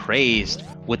meantime, Crazed,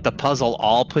 with the puzzle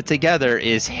all put together,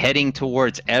 is heading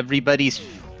towards everybody's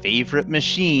favorite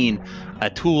machine, a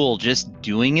tool just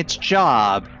doing its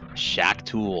job, Shack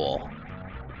Tool.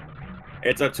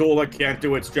 It's a tool that can't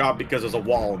do its job because there's a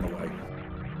wall in the way.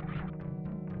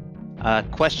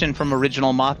 Question from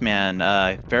Original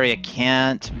Mothman. Varia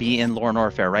can't be in Lorne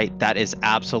Orfair, right? That is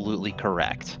absolutely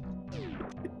correct.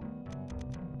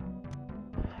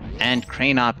 And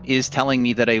Cranop is telling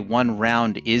me that a one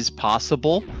round is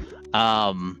possible.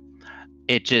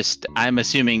 It just, I'm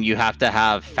assuming you have to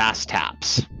have fast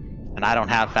taps. And I don't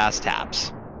have fast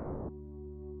taps.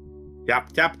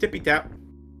 Tap, tap, tippy tap.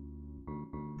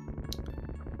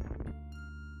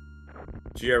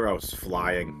 Jiro's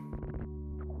flying.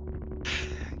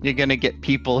 You're going to get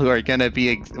people who are going to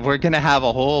be... We're going to have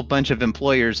a whole bunch of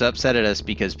employers upset at us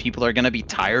because people are going to be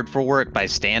tired for work by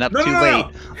staying up too late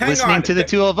listening to the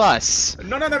two of us.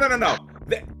 No.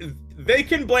 They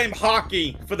can blame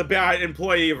Hockey for the bad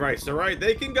employee race, all right?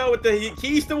 They can go with the...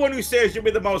 He's the one who says you'll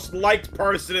be the most liked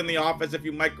person in the office if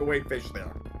you microwave fish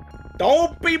there.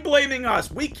 Don't be blaming us.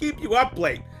 We keep you up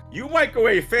late. You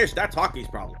microwave fish, that's Hockey's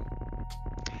problem.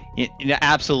 You're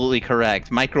absolutely correct.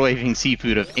 Microwaving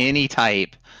seafood of any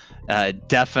type,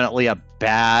 definitely a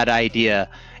bad idea,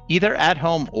 either at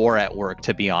home or at work,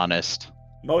 to be honest.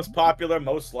 Most popular,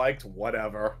 most liked,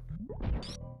 whatever.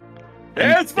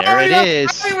 There it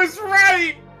is. I was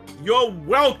right. You're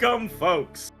welcome,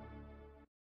 folks.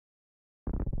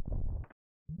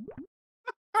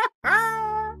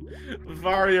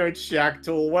 Vario and Shack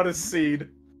Tool, what a seed.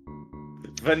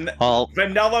 Vanilla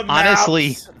maps,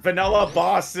 honestly, vanilla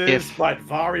bosses, but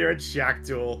Vario and Shack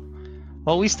Tool.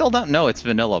 Well, we still don't know it's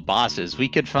vanilla bosses. We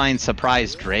could find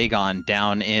surprise Dragon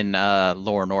down in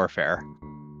Lorne Orfair.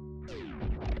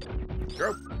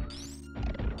 Sure.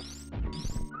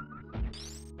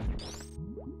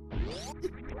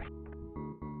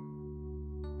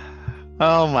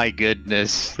 Oh my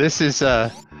goodness. This is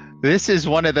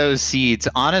one of those seeds.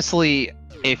 Honestly,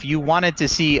 if you wanted to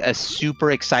see a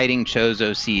super exciting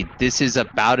Chozo seed, this is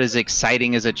about as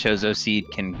exciting as a Chozo seed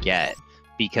can get,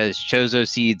 because Chozo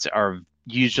seeds are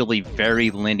usually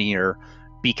very linear,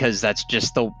 because that's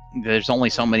just there's only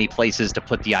so many places to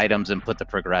put the items and put the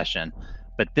progression.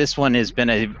 But this one has been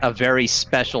a very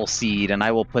special seed, and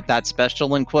I will put that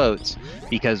special in quotes,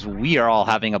 because we are all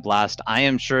having a blast. I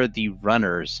am sure the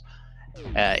runners,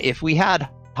 if we had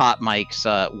hot mics,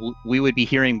 we would be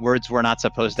hearing words we're not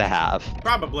supposed to have.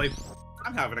 Probably.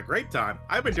 I'm having a great time.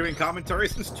 I've been doing commentary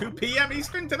since 2 p.m.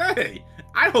 Eastern today.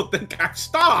 I don't think I've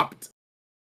stopped.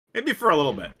 Maybe for a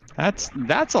little bit.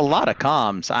 That's a lot of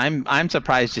comms. I'm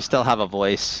surprised you still have a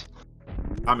voice.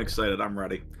 I'm excited. I'm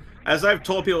ready. As I've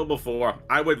told people before,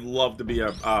 I would love to be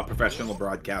a professional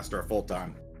broadcaster full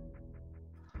time.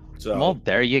 So. Well,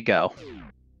 there you go.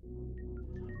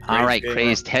 All right,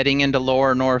 Crazed, heading into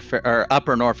Upper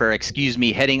Norfair, excuse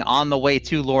me, heading on the way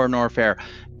to Lower Norfair.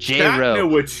 That knew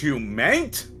what you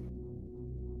meant.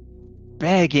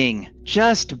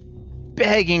 Just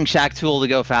begging Shacktool to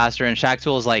go faster, and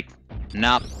Shacktool is like,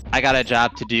 nope, I got a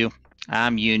job to do.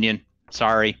 I'm union.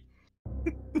 Sorry.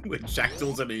 With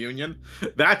Shacktool's in a union?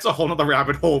 That's a whole nother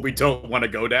rabbit hole we don't want to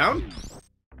go down.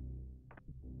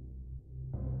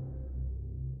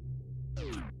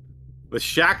 The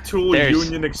Shacktool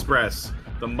Union Express.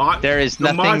 There is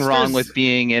nothing wrong with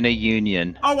being in a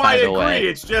union. Oh, I agree.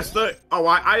 It's just I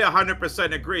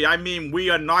 100% agree. I mean, we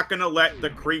are not going to let the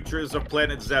creatures of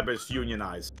Planet Zebus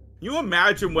unionize. You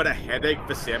imagine what a headache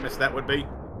for Samus that would be?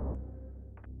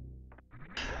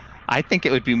 I think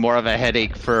it would be more of a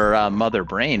headache for Mother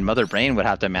Brain. Mother Brain would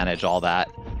have to manage all that.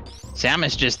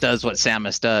 Samus just does what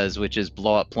Samus does, which is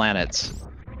blow up planets.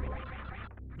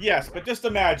 Yes, but just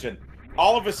imagine.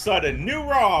 All of a sudden, new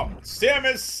ROM!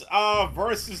 Samus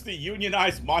versus the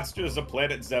unionized monsters of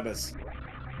Planet Zebus.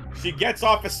 She gets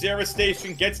off a Sarah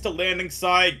station, gets to landing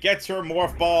site, gets her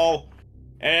morph ball,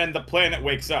 and the planet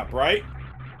wakes up, right?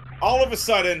 All of a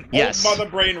sudden, yes. Old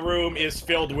Mother Brain Room is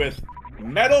filled with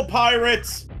metal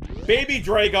pirates, baby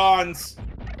dragons,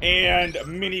 and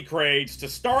mini crates. To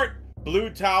start, Blue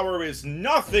Tower is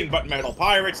nothing but metal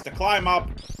pirates to climb up,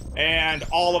 and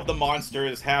all of the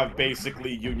monsters have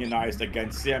basically unionized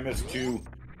against Samus to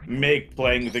make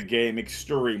playing the game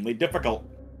extremely difficult.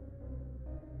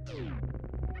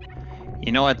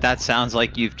 You know what that sounds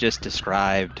like you've just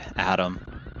described, Adam?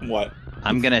 What?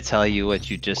 I'm gonna tell you what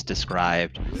you just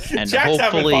described, and Jack's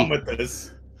hopefully, having fun with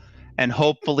this. And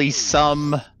hopefully,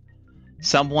 someone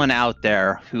out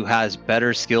there who has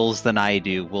better skills than I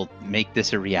do will make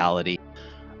this a reality.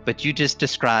 But you just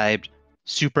described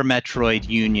Super Metroid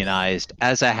unionized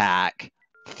as a hack.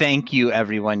 Thank you,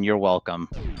 everyone. You're welcome.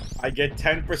 I get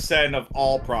 10% of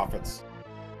all profits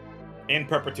in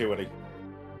perpetuity.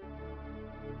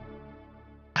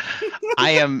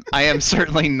 I am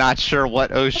certainly not sure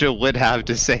what OSHA would have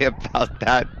to say about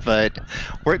that, but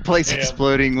workplace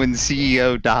exploding when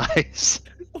CEO dies.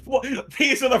 Well,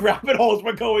 these are the rabbit holes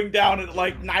we're going down at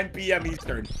like 9 p.m.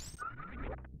 Eastern.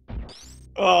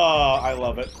 Oh, I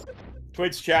love it.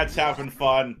 Twitch chat's having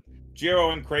fun.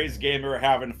 Jiro and crazdgamer are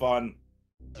having fun.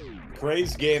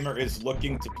 crazdgamer is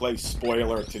looking to play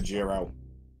spoiler to Jiro.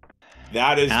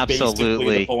 That is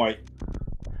basically the point.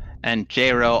 And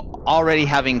Jiro, already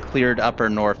having cleared Upper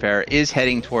Norfair, is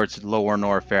heading towards Lower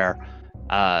Norfair.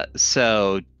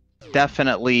 So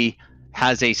definitely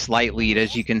has a slight lead,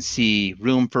 as you can see,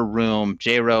 room for room.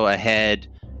 Jiro ahead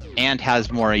and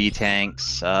has more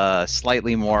E-tanks,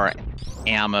 slightly more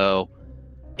ammo.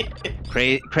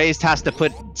 Crazed has to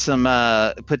put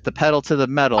the pedal to the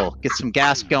metal, get some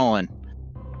gas going.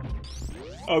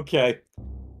 Okay.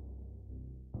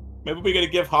 Maybe we're gonna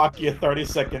give Hockey a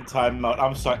 30-second timeout.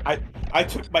 I'm sorry. I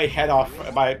took my head off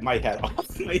my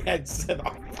headset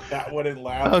off that one and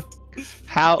laughed.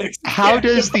 How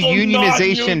does the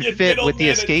unionization fit with the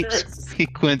escape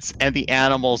sequence and the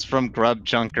animals from Grub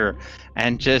Junker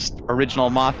and just original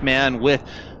Mothman with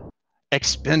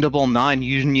expendable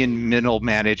non-union middle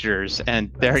managers?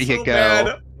 And there you go.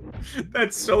 Bad.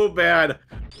 That's so bad.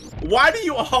 Why do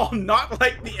you all not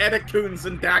like the Edecoons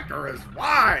and Dakaras?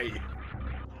 Why?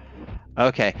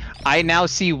 Okay, I now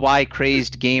see why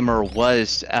crazdgamer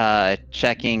was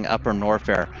checking Upper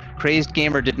Norfair.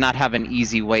 crazdgamer did not have an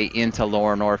easy way into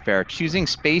Lower Norfair, choosing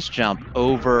Space Jump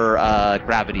over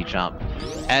Gravity Jump,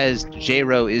 as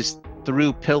Jiro is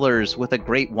through pillars with a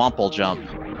great Wample Jump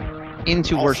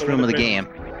into worst room of the game.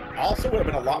 Also would have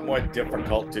been a lot more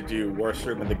difficult to do worst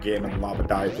room of the game and Lava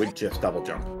Dive with just double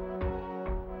jump.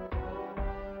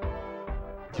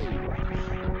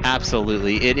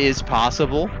 Absolutely, it is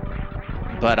possible,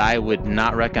 but I would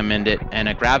not recommend it. And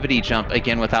a gravity jump,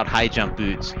 again without high jump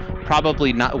boots,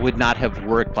 probably would not have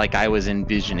worked like I was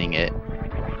envisioning it.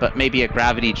 But maybe a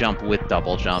gravity jump with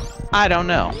double jump. I don't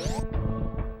know.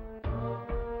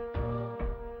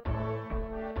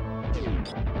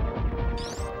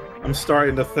 I'm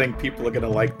starting to think people are gonna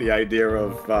like the idea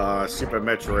of Super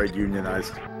Metroid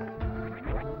unionized.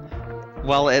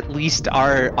 Well, at least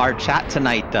our chat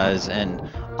tonight does, and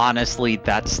honestly,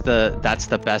 that's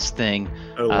the best thing.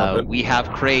 I love it. We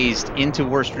have Crazed into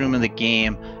worst room of the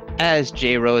game as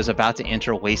J-Ro is about to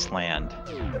enter Wasteland.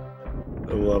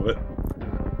 I love it.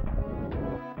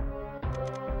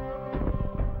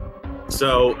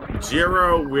 So,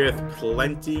 Jiro with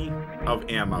plenty of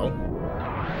ammo.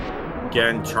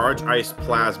 Again, Charge Ice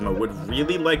Plasma. Would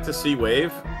really like to see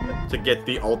Wave to get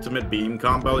the ultimate beam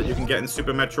combo that you can get in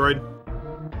Super Metroid.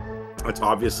 It's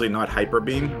obviously not Hyper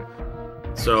Beam.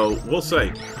 So, we'll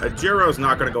see. Jiro's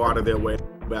not going to go out of their way to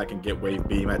go back and get Wave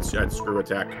Beam at Screw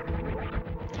Attack.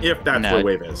 If that's where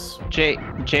Wave is.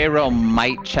 J-Ro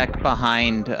might check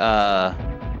behind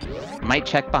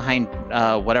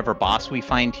whatever boss we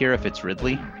find here if it's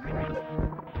Ridley.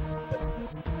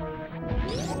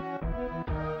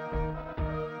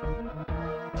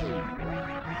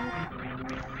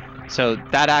 So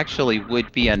that actually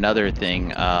would be another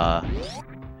thing,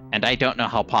 and I don't know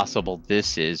how possible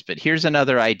this is, but here's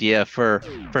another idea for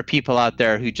people out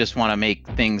there who just want to make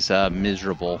things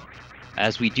miserable.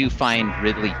 As we do find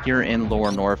Ridley here in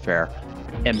Lower Norfair,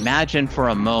 imagine for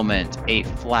a moment a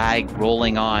flag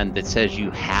rolling on that says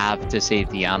you have to save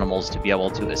the animals to be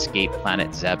able to escape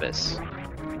planet Zebes.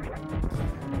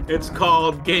 It's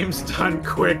called Games Done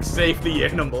Quick Save the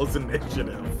Animals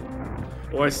Initiative.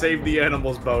 Or Save the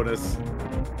Animals bonus.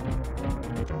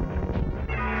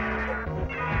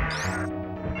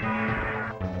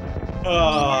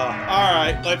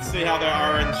 Alright, let's see how their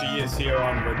RNG is here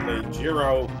on Ridley.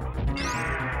 Jiro,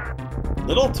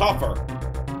 little tougher.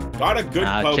 Got a good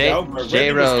pogo, but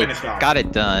J-Ro got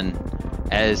it done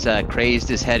as Crazed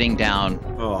is heading down.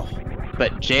 Oh.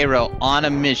 But J-Ro on a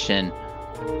mission,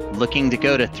 looking to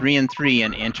go to 3-3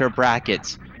 and enter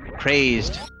brackets.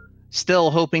 Crazed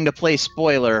still hoping to play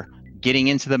spoiler, getting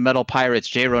into the Metal Pirates.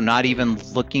 J-Ro not even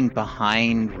looking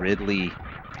behind Ridley.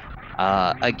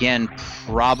 Again,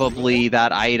 probably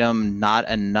that item not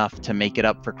enough to make it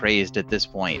up for Crazed at this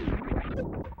point.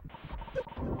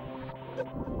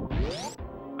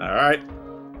 Alright.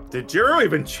 Did Jiro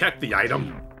even check the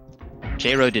item?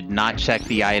 J-Ro did not check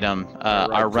the item.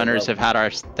 Our runners have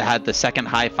had the second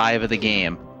high five of the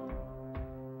game.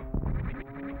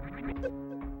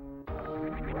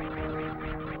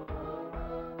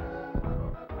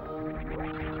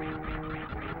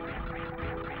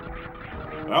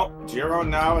 Well, Jiro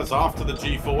now is off to the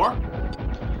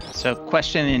G4. So,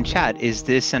 question in chat, is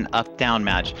this an up-down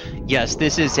match? Yes,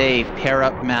 this is a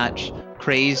pair-up match.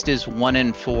 Crazed is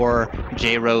 1-4,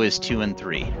 J-Ro is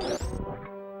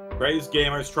 2-3. Crazed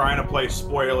Gamer's trying to play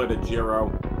spoiler to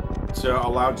Jiro to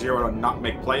allow Jiro to not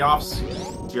make playoffs.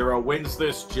 Jiro wins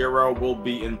this, Jiro will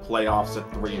be in playoffs at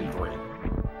 3-3.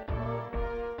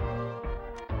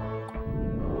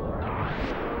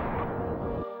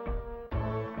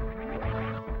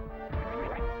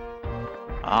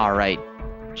 All right,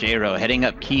 J-Ro heading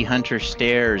up Key Hunter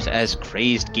stairs as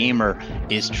Crazed Gamer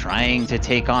is trying to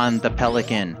take on the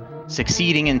Pelican,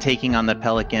 succeeding in taking on the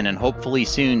Pelican, and hopefully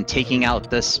soon taking out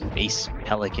the Space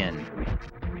Pelican.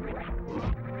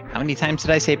 How many times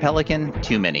did I say Pelican?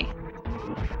 Too many.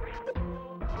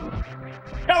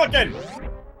 Pelican!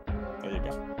 There you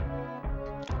go.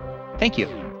 Thank you.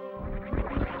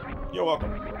 You're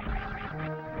welcome.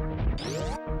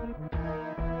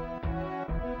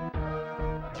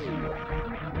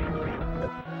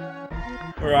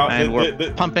 We're out. And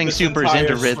we're pumping supers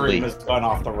into Ridley. Has gone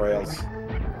off the rails.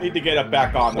 Need to get it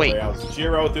back on the rails.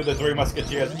 Jiro through the Three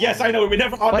Musketeers. Yes, I know. We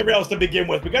never on the rails to begin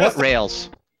with. We got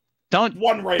rails? Don't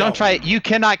one rail. Don't try it. You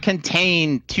cannot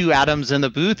contain two atoms in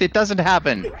the booth. It doesn't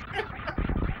happen.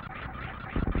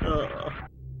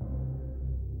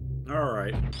 All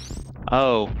right.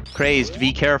 Oh, Crazed,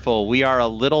 be careful. We are a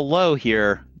little low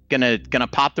here. Gonna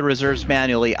pop the reserves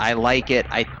manually. I like it.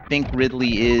 I think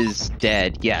Ridley is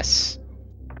dead. Yes.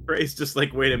 Crazed just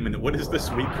like, wait a minute. What is this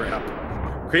sweet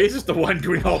crap? Crazed is the one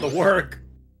doing all the work.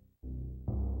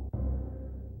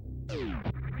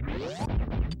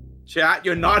 Chat,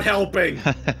 you're not helping.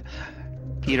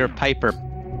 Peter Piper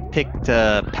picked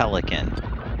a pelican.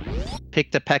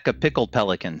 Picked a peck of pickled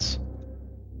pelicans.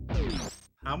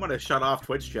 I'm gonna shut off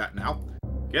Twitch chat now.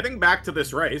 Getting back to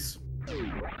this race.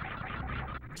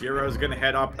 Jiro's gonna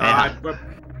head up. We're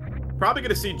probably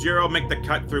gonna see Jiro make the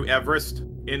cut through Everest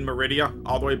in Meridia,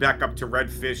 all the way back up to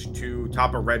Redfish to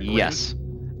top of Red Glen. Yes.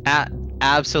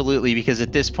 Absolutely, because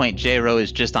at this point, J-Ro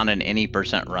is just on an any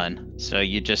 % run. So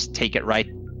you just take it right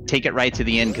to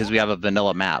the end because we have a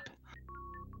vanilla map.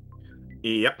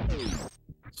 Yep.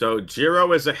 So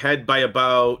Jiro is ahead by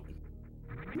about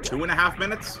 2.5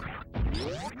 minutes?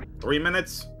 3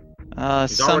 minutes?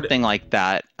 Something like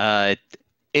that.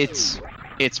 It's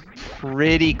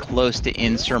pretty close to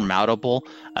insurmountable.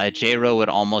 J-Ro would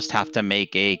almost have to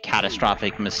make a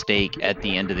catastrophic mistake at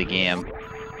the end of the game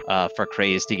for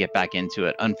Crazed to get back into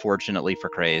it, unfortunately for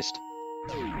Crazed.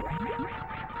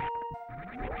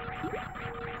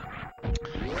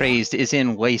 Crazed is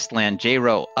in Wasteland.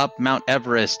 J-Ro up Mount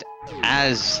Everest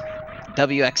as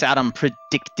WX Adam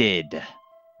predicted.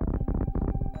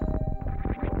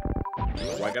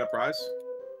 Do I get a prize?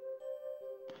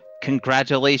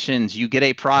 Congratulations, you get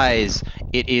a prize.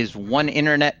 It is 1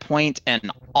 internet point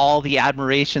and all the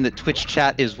admiration that Twitch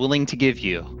chat is willing to give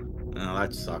you. Oh,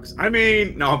 that sucks. I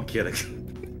mean, no, I'm kidding.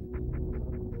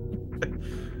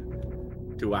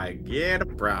 Do I get a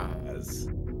prize?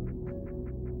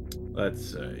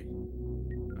 Let's see.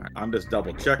 All right, I'm just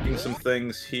double checking some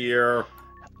things here.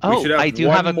 Oh, I do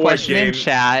have a question in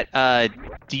chat.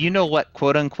 Do you know what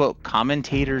quote-unquote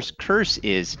commentator's curse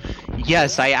is?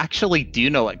 Yes, I actually do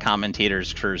know what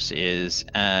commentator's curse is.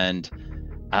 And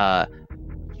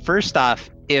first off,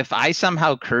 if I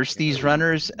somehow curse these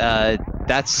runners,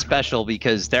 that's special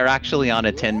because they're actually on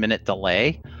a 10-minute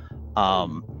delay. I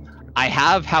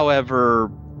have,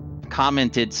 however,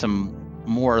 commented some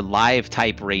more live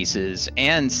type races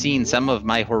and seen some of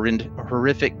my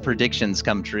horrific predictions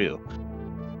come true.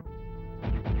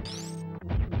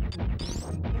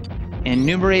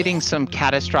 Enumerating some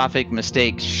catastrophic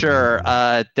mistakes, sure.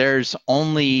 There's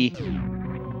really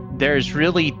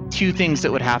 2 things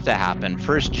that would have to happen.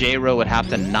 First, J-Ro would have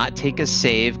to not take a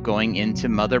save going into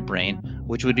Mother Brain,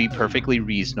 which would be perfectly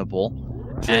reasonable.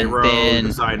 J-Ro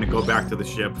deciding to go back to the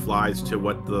ship, flies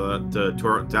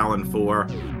to Talon 4,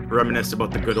 reminisce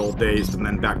about the good old days, and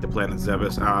then back to Planet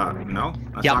Zebus. No,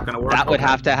 that's not going to work. That would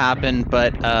have to happen,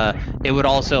 but it would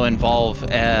also involve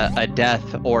a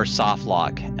death or soft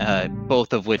lock,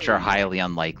 both of which are highly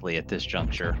unlikely at this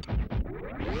juncture.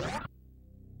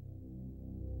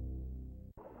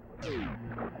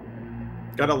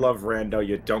 Gotta love Rando,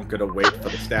 you don't gotta wait for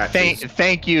the statues.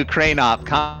 Thank you, Cranop.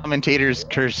 Commentator's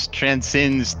curse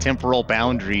transcends temporal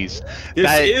boundaries.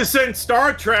 This isn't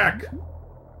Star Trek!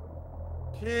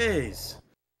 Jeez.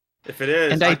 If it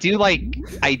is... And I do like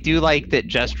that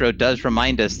Jestro does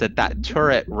remind us that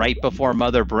turret right before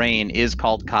Mother Brain is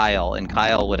called Kyle, and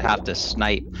Kyle would have to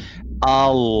snipe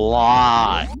a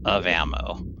lot of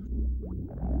ammo.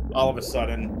 All of a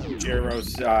sudden, J-Ro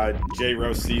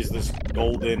sees this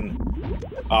golden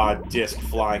disc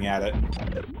flying at it.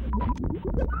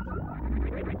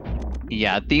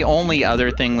 Yeah, the only other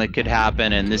thing that could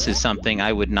happen, and this is something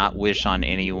I would not wish on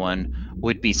anyone,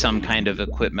 would be some kind of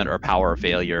equipment or power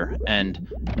failure, and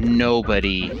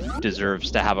nobody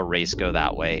deserves to have a race go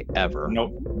that way, ever.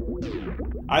 Nope.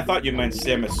 I thought you meant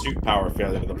Samus suit power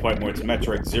failure to the point where it's a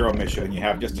Metroid Zero mission and you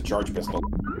have just a charge pistol.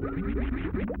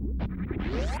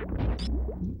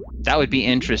 That would be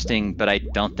interesting, but I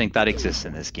don't think that exists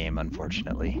in this game,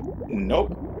 unfortunately.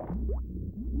 Nope.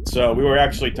 So we were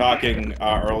actually talking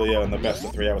earlier in the best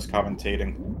of 3 I was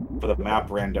commentating for the map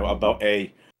rando about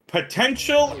a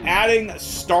potential adding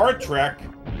Star Trek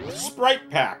sprite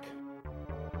pack.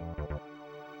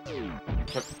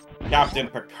 Captain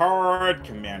Picard,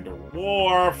 Commander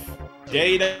Worf,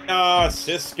 Data,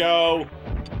 Cisco.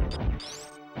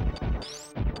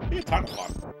 Be a ton of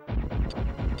fun.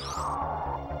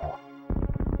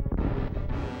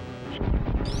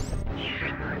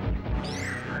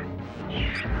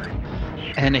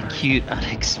 An acute,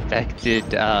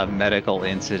 unexpected medical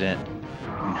incident.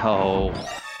 No.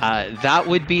 That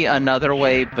would be another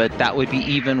way, but that would be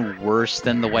even worse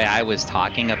than the way I was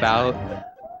talking about.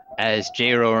 As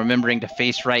J-Ro remembering to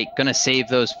face right, gonna save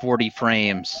those 40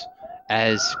 frames.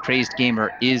 As Crazed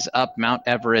Gamer is up Mount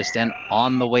Everest and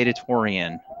on the way to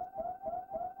Torian.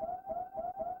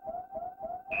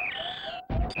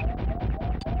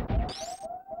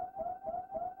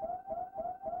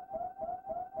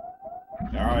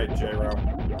 Alright, J-Ro.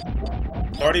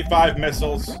 35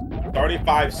 missiles,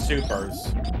 35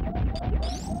 supers.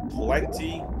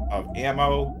 Plenty of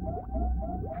ammo.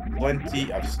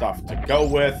 Plenty of stuff to go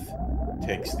with.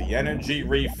 Takes the energy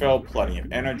refill, plenty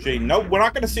of energy. No, we're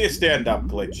not going to see a stand-up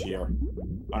glitch here.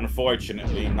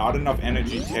 Unfortunately, not enough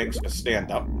energy tanks to stand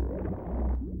up.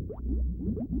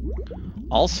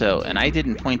 Also, and I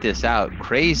didn't point this out,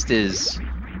 Crazed is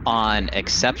on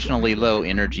exceptionally low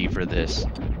energy for this.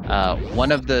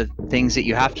 One of the things that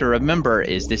you have to remember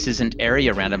is this isn't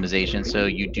area randomization, so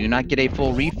you do not get a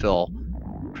full refill.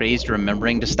 Crazed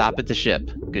remembering to stop at the ship.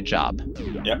 Good job.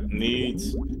 Yep,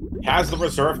 has the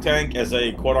reserve tank as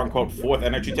a quote-unquote fourth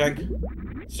energy tank.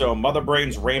 So Mother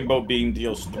Brain's Rainbow Beam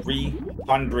deals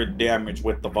 300 damage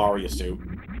with the Varia suit.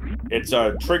 It's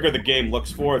a trigger the game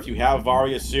looks for. If you have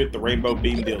Varia suit, the Rainbow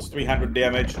Beam deals 300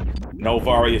 damage. No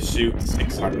Varia suit,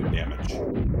 600 damage.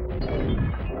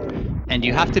 And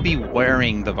you have to be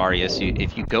wearing the Varia suit.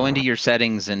 If you go into your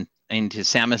settings and into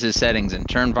Samus's settings and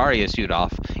turn Varia suit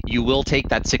off, you will take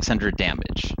that 600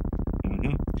 damage.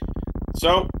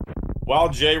 So, while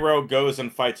J-Ro goes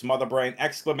and fights Mother Brain,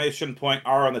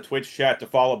 !R on the Twitch chat to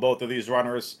follow both of these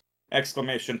runners.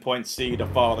 !C to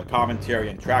follow the commentary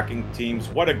and tracking teams.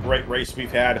 What a great race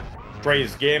we've had.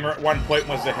 crazdgamer at one point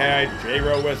was ahead.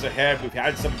 J-Ro was ahead. We've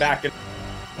had some back and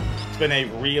it's been a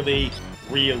really,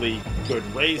 really good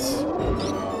race.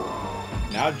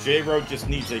 Now J-Ro just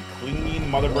needs a clean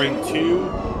Mother Brain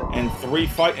 2 and 3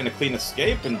 fight and a clean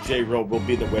escape, and J-Ro will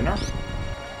be the winner.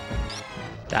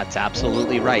 That's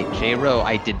absolutely right. J-Ro,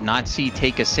 I did not see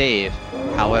take a save.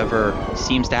 However,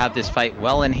 seems to have this fight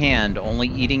well in hand, only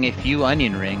eating a few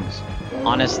onion rings.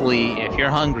 Honestly, if you're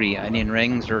hungry, onion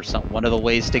rings are one of the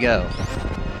ways to go.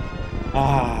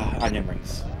 Ah, onion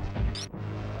rings.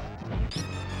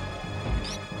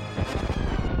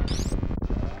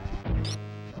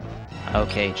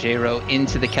 Okay, J-Ro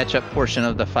into the catch-up portion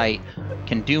of the fight.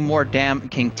 Can take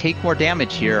more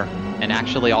damage here, and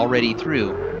actually already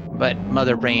through. But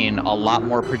Mother Brain a lot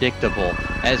more predictable,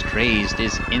 as Crazed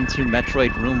is into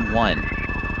Metroid Room 1.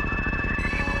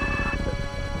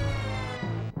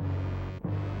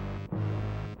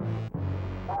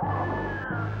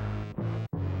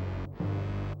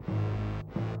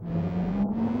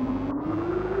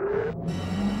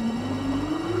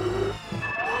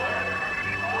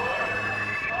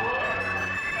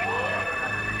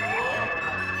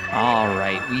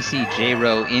 Alright, we see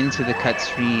J-Ro into the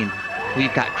cutscene.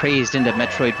 We've got Crazed into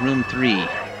Metroid Room 3.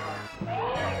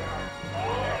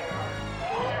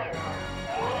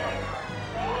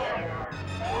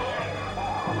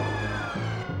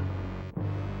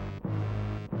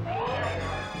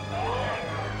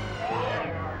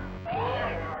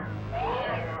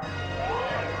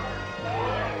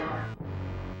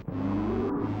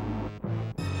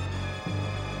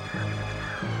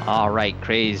 Alright,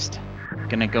 Crazed.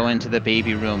 Gonna go into the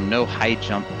baby room. No high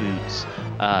jump boots.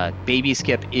 Baby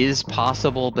skip is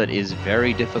possible, but is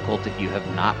very difficult if you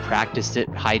have not practiced it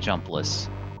high jumpless.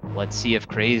 Let's see if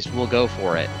Crazed will go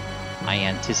for it. I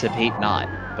anticipate not,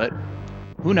 but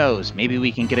who knows? Maybe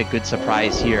we can get a good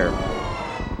surprise here.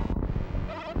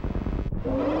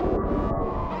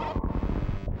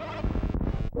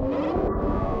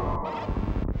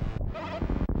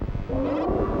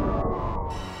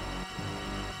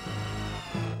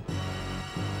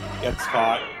 Gets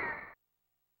caught.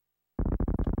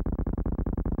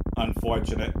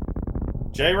 Unfortunate.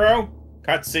 J-Ro,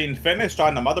 cutscene finished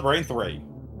on the Mother Brain 3.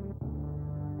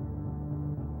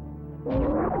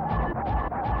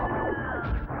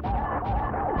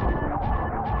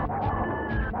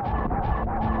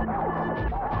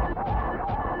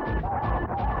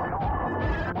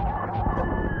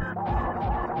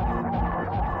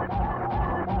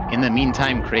 In the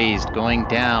meantime, Crazed going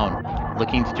down,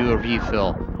 looking to do a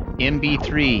refill.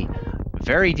 MB3.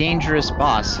 Very dangerous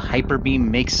boss. Hyper Beam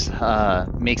makes it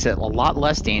a lot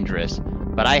less dangerous,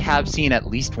 but I have seen at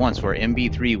least once where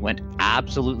MB3 went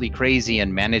absolutely crazy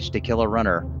and managed to kill a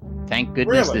runner. Thank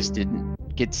goodness Really? This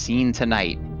didn't get seen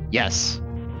tonight. Yes.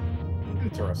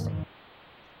 Interesting.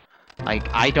 Like,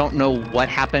 I don't know what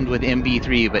happened with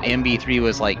MB3, but MB3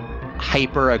 was like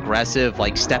hyper aggressive,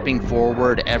 like stepping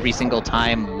forward every single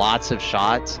time, lots of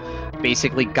shots.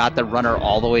 Basically got the runner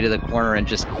all the way to the corner and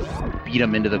just beat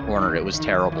him into the corner. It was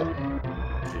terrible.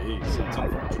 Jeez, that's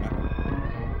unfortunate.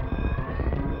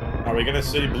 Are we gonna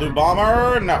see Blue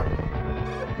Bomber? No.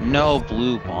 No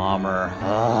Blue Bomber.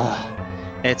 Ugh.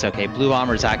 It's okay. Blue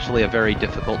Bomber is actually a very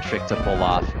difficult trick to pull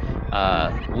off.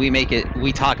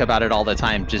 We talk about it all the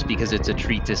time just because it's a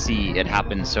treat to see. It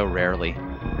happens so rarely.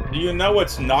 Do you know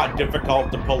what's not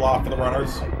difficult to pull off for the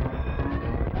runners?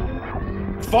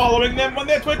 Following them on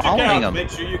their Twitch accounts. Make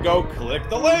sure you go click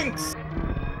the links.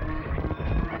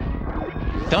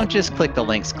 Don't just click the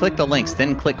links. Click the links,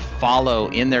 then click follow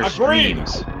in their Agreed.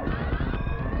 streams.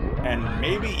 And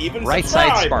maybe even Right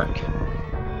subscribe. side spark.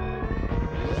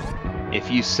 If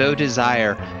you so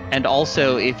desire. And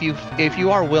also, if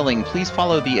you are willing, please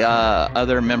follow the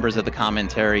other members of the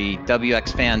commentary,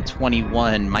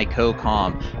 WXFan21, my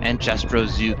co-com, and Jestro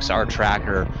Zooks, our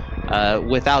tracker.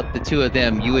 Without the two of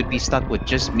them, you would be stuck with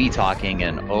just me talking,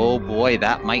 and oh boy,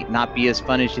 that might not be as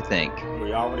fun as you think.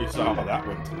 We already saw that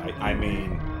one tonight. I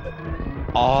mean...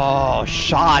 Oh,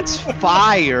 shots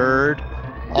fired!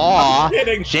 Aw,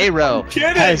 J-Ro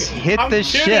has hit the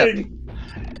ship.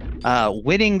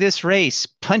 Winning this race,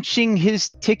 punching his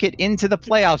ticket into the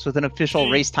playoffs with an official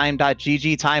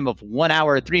racetime.gg time of 1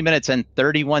 hour, 3 minutes, and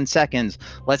 31 seconds.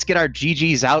 Let's get our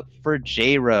GGs out for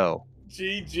J-Ro.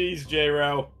 GG's,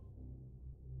 J-Ro.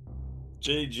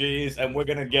 GG's, and we're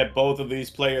going to get both of these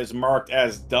players marked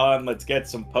as done. Let's get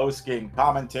some post-game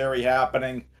commentary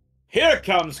happening. Here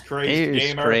comes Crazed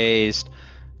Gamer. Crazed.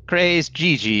 Crazed,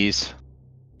 GG's.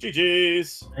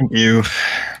 GG's. Thank you.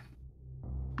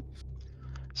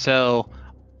 So,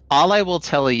 all I will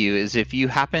tell you is if you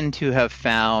happen to have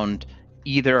found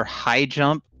either high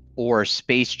jump or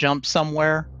space jump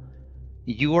somewhere,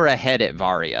 you are ahead at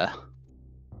Varia.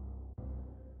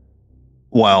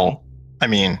 Well, I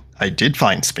mean, I did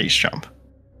find space jump.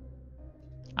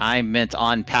 I meant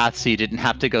on path, so you didn't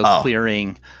have to go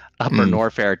clearing Upper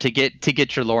Norfair to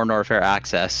get your Lower Norfair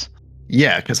access.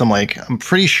 Yeah, because I'm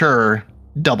pretty sure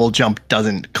double jump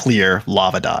doesn't clear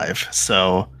lava dive,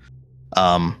 so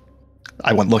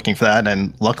I went looking for that,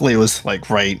 and luckily it was like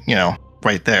right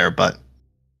there. But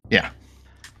yeah,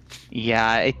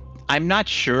 I'm not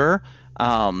sure.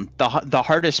 The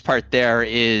hardest part there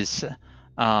is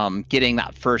getting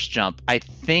that first jump. I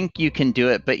think you can do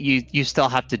it, but you still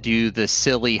have to do the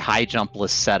silly high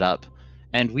jumpless setup.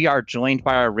 And we are joined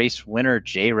by our race winner,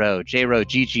 J-Ro. J-Ro,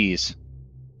 GG's.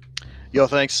 Yo,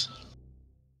 thanks.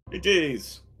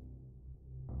 GG's.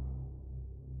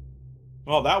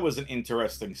 Well, that was an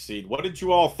interesting seed. What did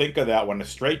you all think of that one? A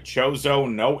straight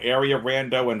Chozo, no area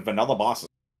rando, and vanilla bosses.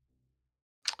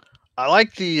 I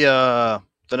like the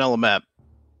vanilla map.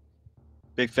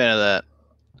 Big fan of that.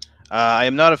 I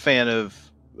am not a fan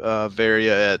of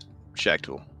Varia at Shack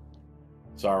Tool.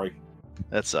 Sorry.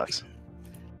 That sucks.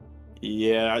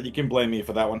 Yeah, you can blame me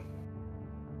for that one.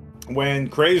 When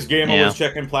Crazed Gamer was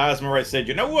checking Plasma, I said,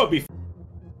 you know what would be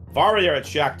Varia at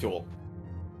Shack Tool.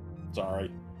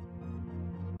 Sorry.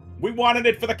 We wanted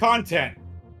it for the content.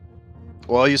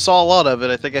 Well, you saw a lot of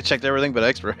it. I think I checked everything but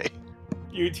X-Ray.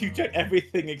 You checked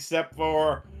everything except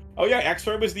for... Oh yeah,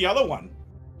 X-Ray was the other one.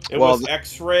 It was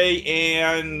X-Ray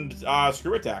and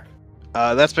Screw Attack.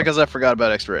 That's because I forgot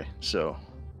about X-Ray, so...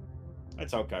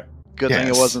 It's okay. Good thing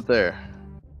it wasn't there.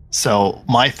 So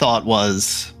my thought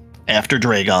was, after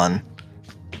Dragon,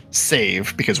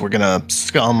 save, because we're gonna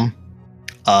scum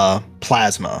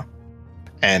Plasma.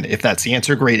 And if that's the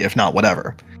answer, great. If not,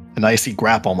 whatever. And I see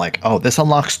Grapple, I'm like, oh, this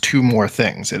unlocks 2 more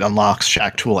things. It unlocks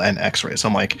Shack Tool and X-Ray. So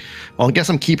I'm like, well, I guess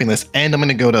I'm keeping this, and I'm going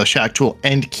to go to Shack Tool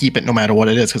and keep it no matter what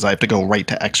it is, because I have to go right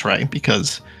to X-Ray,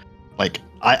 because, like,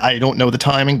 I don't know the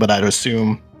timing, but I'd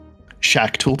assume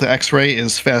Shack Tool to X-Ray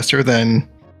is faster than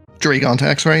Dragon to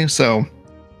X-Ray. So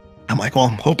I'm like, well,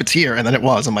 hope it's here. And then it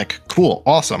was. I'm like, cool,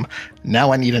 awesome.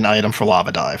 Now I need an item for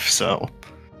Lava Dive. So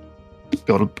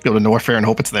go to Norfair and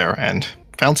hope it's there. And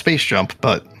found Space Jump,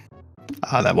 but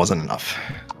that wasn't enough.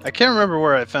 I can't remember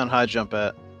where I found high jump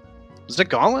at. Was it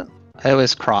Gauntlet? It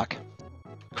was Croc.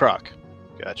 Croc.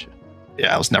 Gotcha.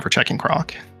 Yeah, I was never checking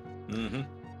Croc. Mm-hmm.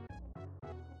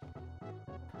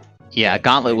 Yeah,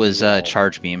 Gauntlet was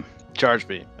Charge Beam. Charge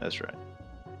Beam, that's right.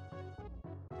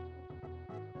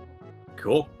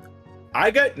 Cool. I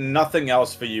got nothing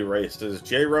else for you, racers.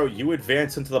 J-Ro, you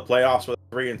advance into the playoffs with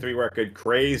a 3-3 record.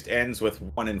 Crazed ends with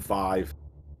 1-5.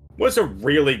 Was a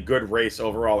really good race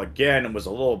overall. Again, it was a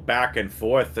little back and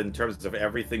forth in terms of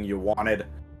everything you wanted.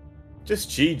 Just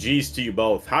GG's to you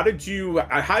both. How did you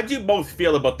both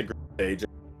feel about the group stage?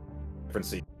 Different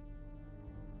seed.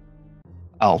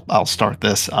 I'll start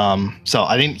this. So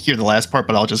I didn't hear the last part,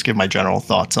 but I'll just give my general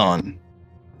thoughts on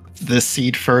this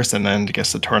seed first, and then I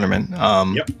guess the tournament.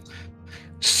 Yep.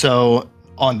 So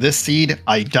on this seed,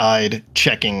 I died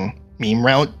checking meme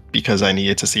route because I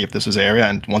needed to see if this was area,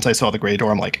 and once I saw the gray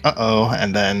door, I'm like, uh-oh,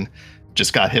 and then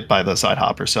just got hit by the side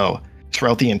hopper. So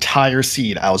throughout the entire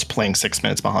seed, I was playing 6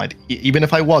 minutes behind. Even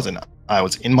if I wasn't, I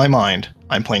was in my mind,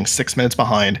 I'm playing 6 minutes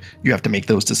behind. You have to make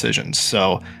those decisions.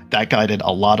 So that guided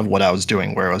a lot of what I was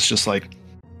doing, where I was just like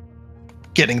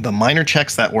getting the minor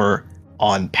checks that were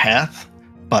on path,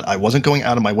 but I wasn't going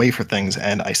out of my way for things,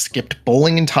 and I skipped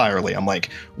bowling entirely. I'm like,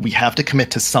 we have to commit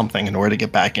to something in order to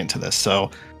get back into this.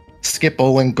 So skip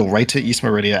bowling, go right to East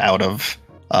Meridia out of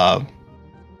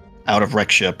wreck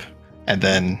ship, and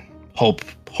then hope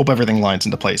everything lines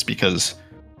into place, because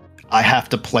I have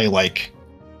to play like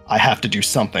I have to do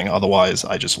something, otherwise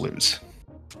I just lose.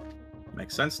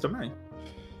 Makes sense to me.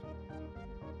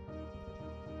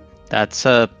 That's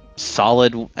a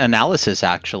solid analysis,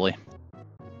 actually.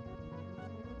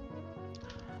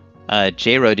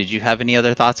 J-Ro, did you have any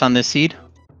other thoughts on this seed?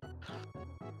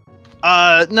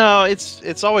 No,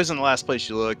 it's always in the last place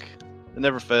you look. It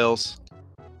never fails.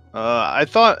 I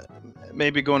thought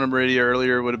maybe going to Meridia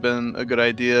earlier would have been a good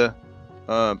idea,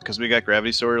 because we got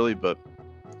gravity so early, but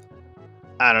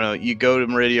I don't know. You go to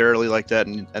Meridia early like that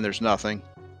and there's nothing.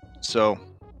 So,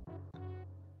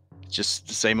 it's just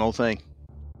the same old thing.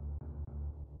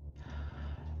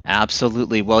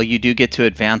 Absolutely. Well, you do get to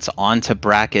advance on to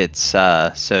brackets,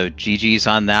 so GG's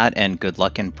on that, and good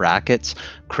luck in brackets.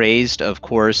 Crazed, of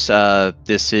course,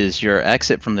 this is your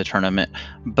exit from the tournament,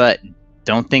 but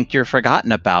don't think you're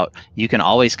forgotten about. You can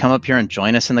always come up here and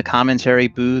join us in the commentary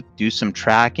booth, do some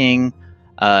tracking,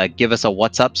 give us a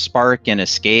what's up spark and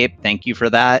escape. Thank you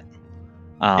for that.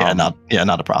 Not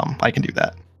a problem. I can do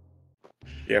that.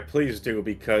 Yeah, please do,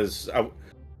 because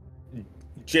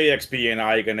JXB and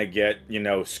I are gonna get,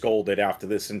 scolded after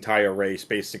this entire race,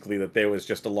 basically, that there was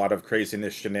just a lot of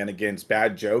craziness, shenanigans,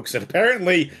 bad jokes, and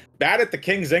apparently bad at the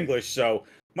King's English, so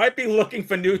might be looking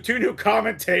for two new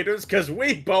commentators, because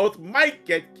we both might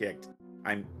get kicked.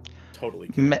 I'm totally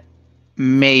kidding.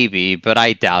 Maybe, but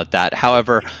I doubt that.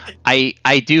 However,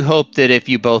 I do hope that if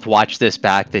you both watch this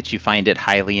back, that you find it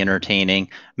highly entertaining.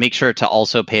 Make sure to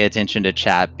also pay attention to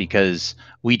chat, because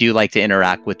we do like to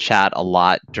interact with chat a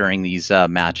lot during these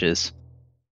matches.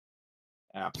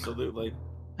 Absolutely.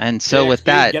 And so JXB, with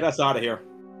that, get us out of here.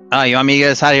 Oh, you want me to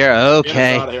get us out of here?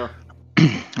 Okay. Get us out of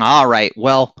here. All right.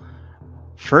 Well,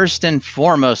 first and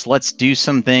foremost, let's do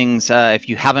some things. If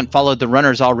you haven't followed the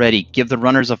runners already, give the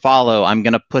runners a follow. I'm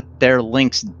going to put their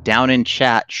links down in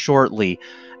chat shortly,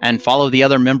 and follow the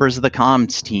other members of the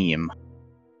comms team.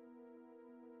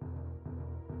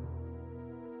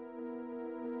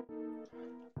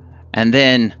 And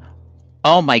then,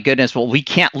 oh my goodness, well, we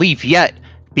can't leave yet,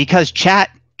 because chat,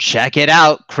 check it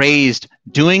out. Crazed,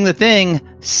 doing the thing,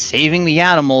 saving the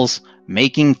animals,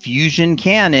 making fusion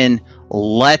cannon.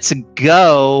 Let's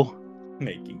go.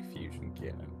 Making fusion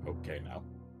cannon. Okay, now.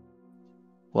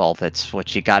 Well, that's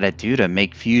what you gotta do to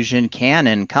make fusion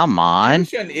cannon. Come on.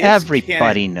 Fusion is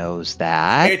Everybody cannon. knows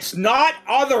that. It's not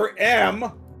other M.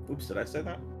 Oops, did I say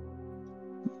that?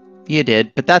 You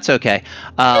did, but that's okay.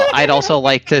 I'd also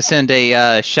like to send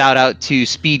a shout out to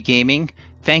SpeedGaming.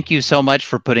 Thank you so much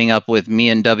for putting up with me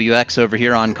and WX over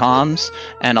here on comms,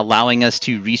 and allowing us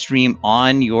to restream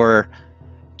on your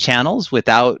channels.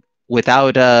 Without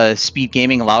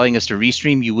SpeedGaming allowing us to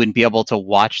restream, you wouldn't be able to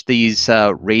watch these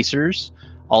racers.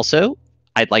 Also,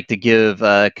 I'd like to give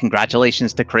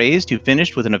congratulations to Crazed, who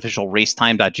finished with an official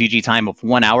racetime.gg time of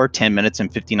 1 hour, 10 minutes,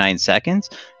 and 59 seconds.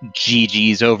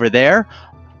 GG's over there.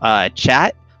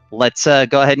 Chat, let's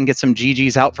go ahead and get some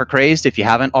GG's out for Crazed if you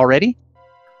haven't already.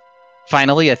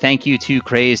 Finally, a thank you to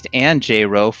Crazed and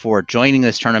J-Ro for joining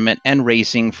this tournament and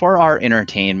racing for our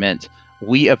entertainment.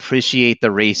 We appreciate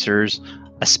the racers.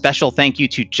 A special thank you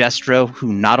to Jestro,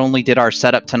 who not only did our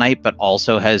setup tonight, but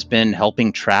also has been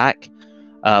helping track.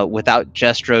 Without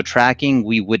Jestro tracking,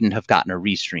 we wouldn't have gotten a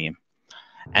restream.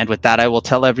 And with that, I will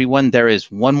tell everyone there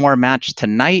is one more match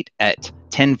tonight at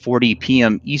 10:40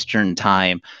 p.m. Eastern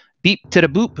Time. Beep to the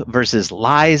Boop versus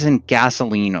Lies and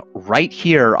Gasoline, right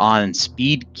here on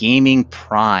SpeedGaming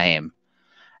Prime.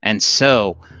 And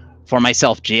so, for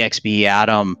myself, JXB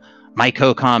Adam, my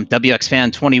co-com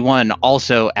WXFan21,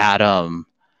 also Adam,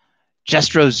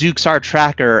 Jestro Zooks, our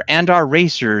tracker, and our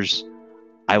racers,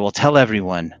 I will tell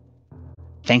everyone,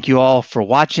 thank you all for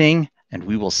watching, and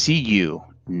we will see you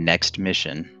next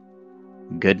mission.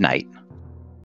 Good night.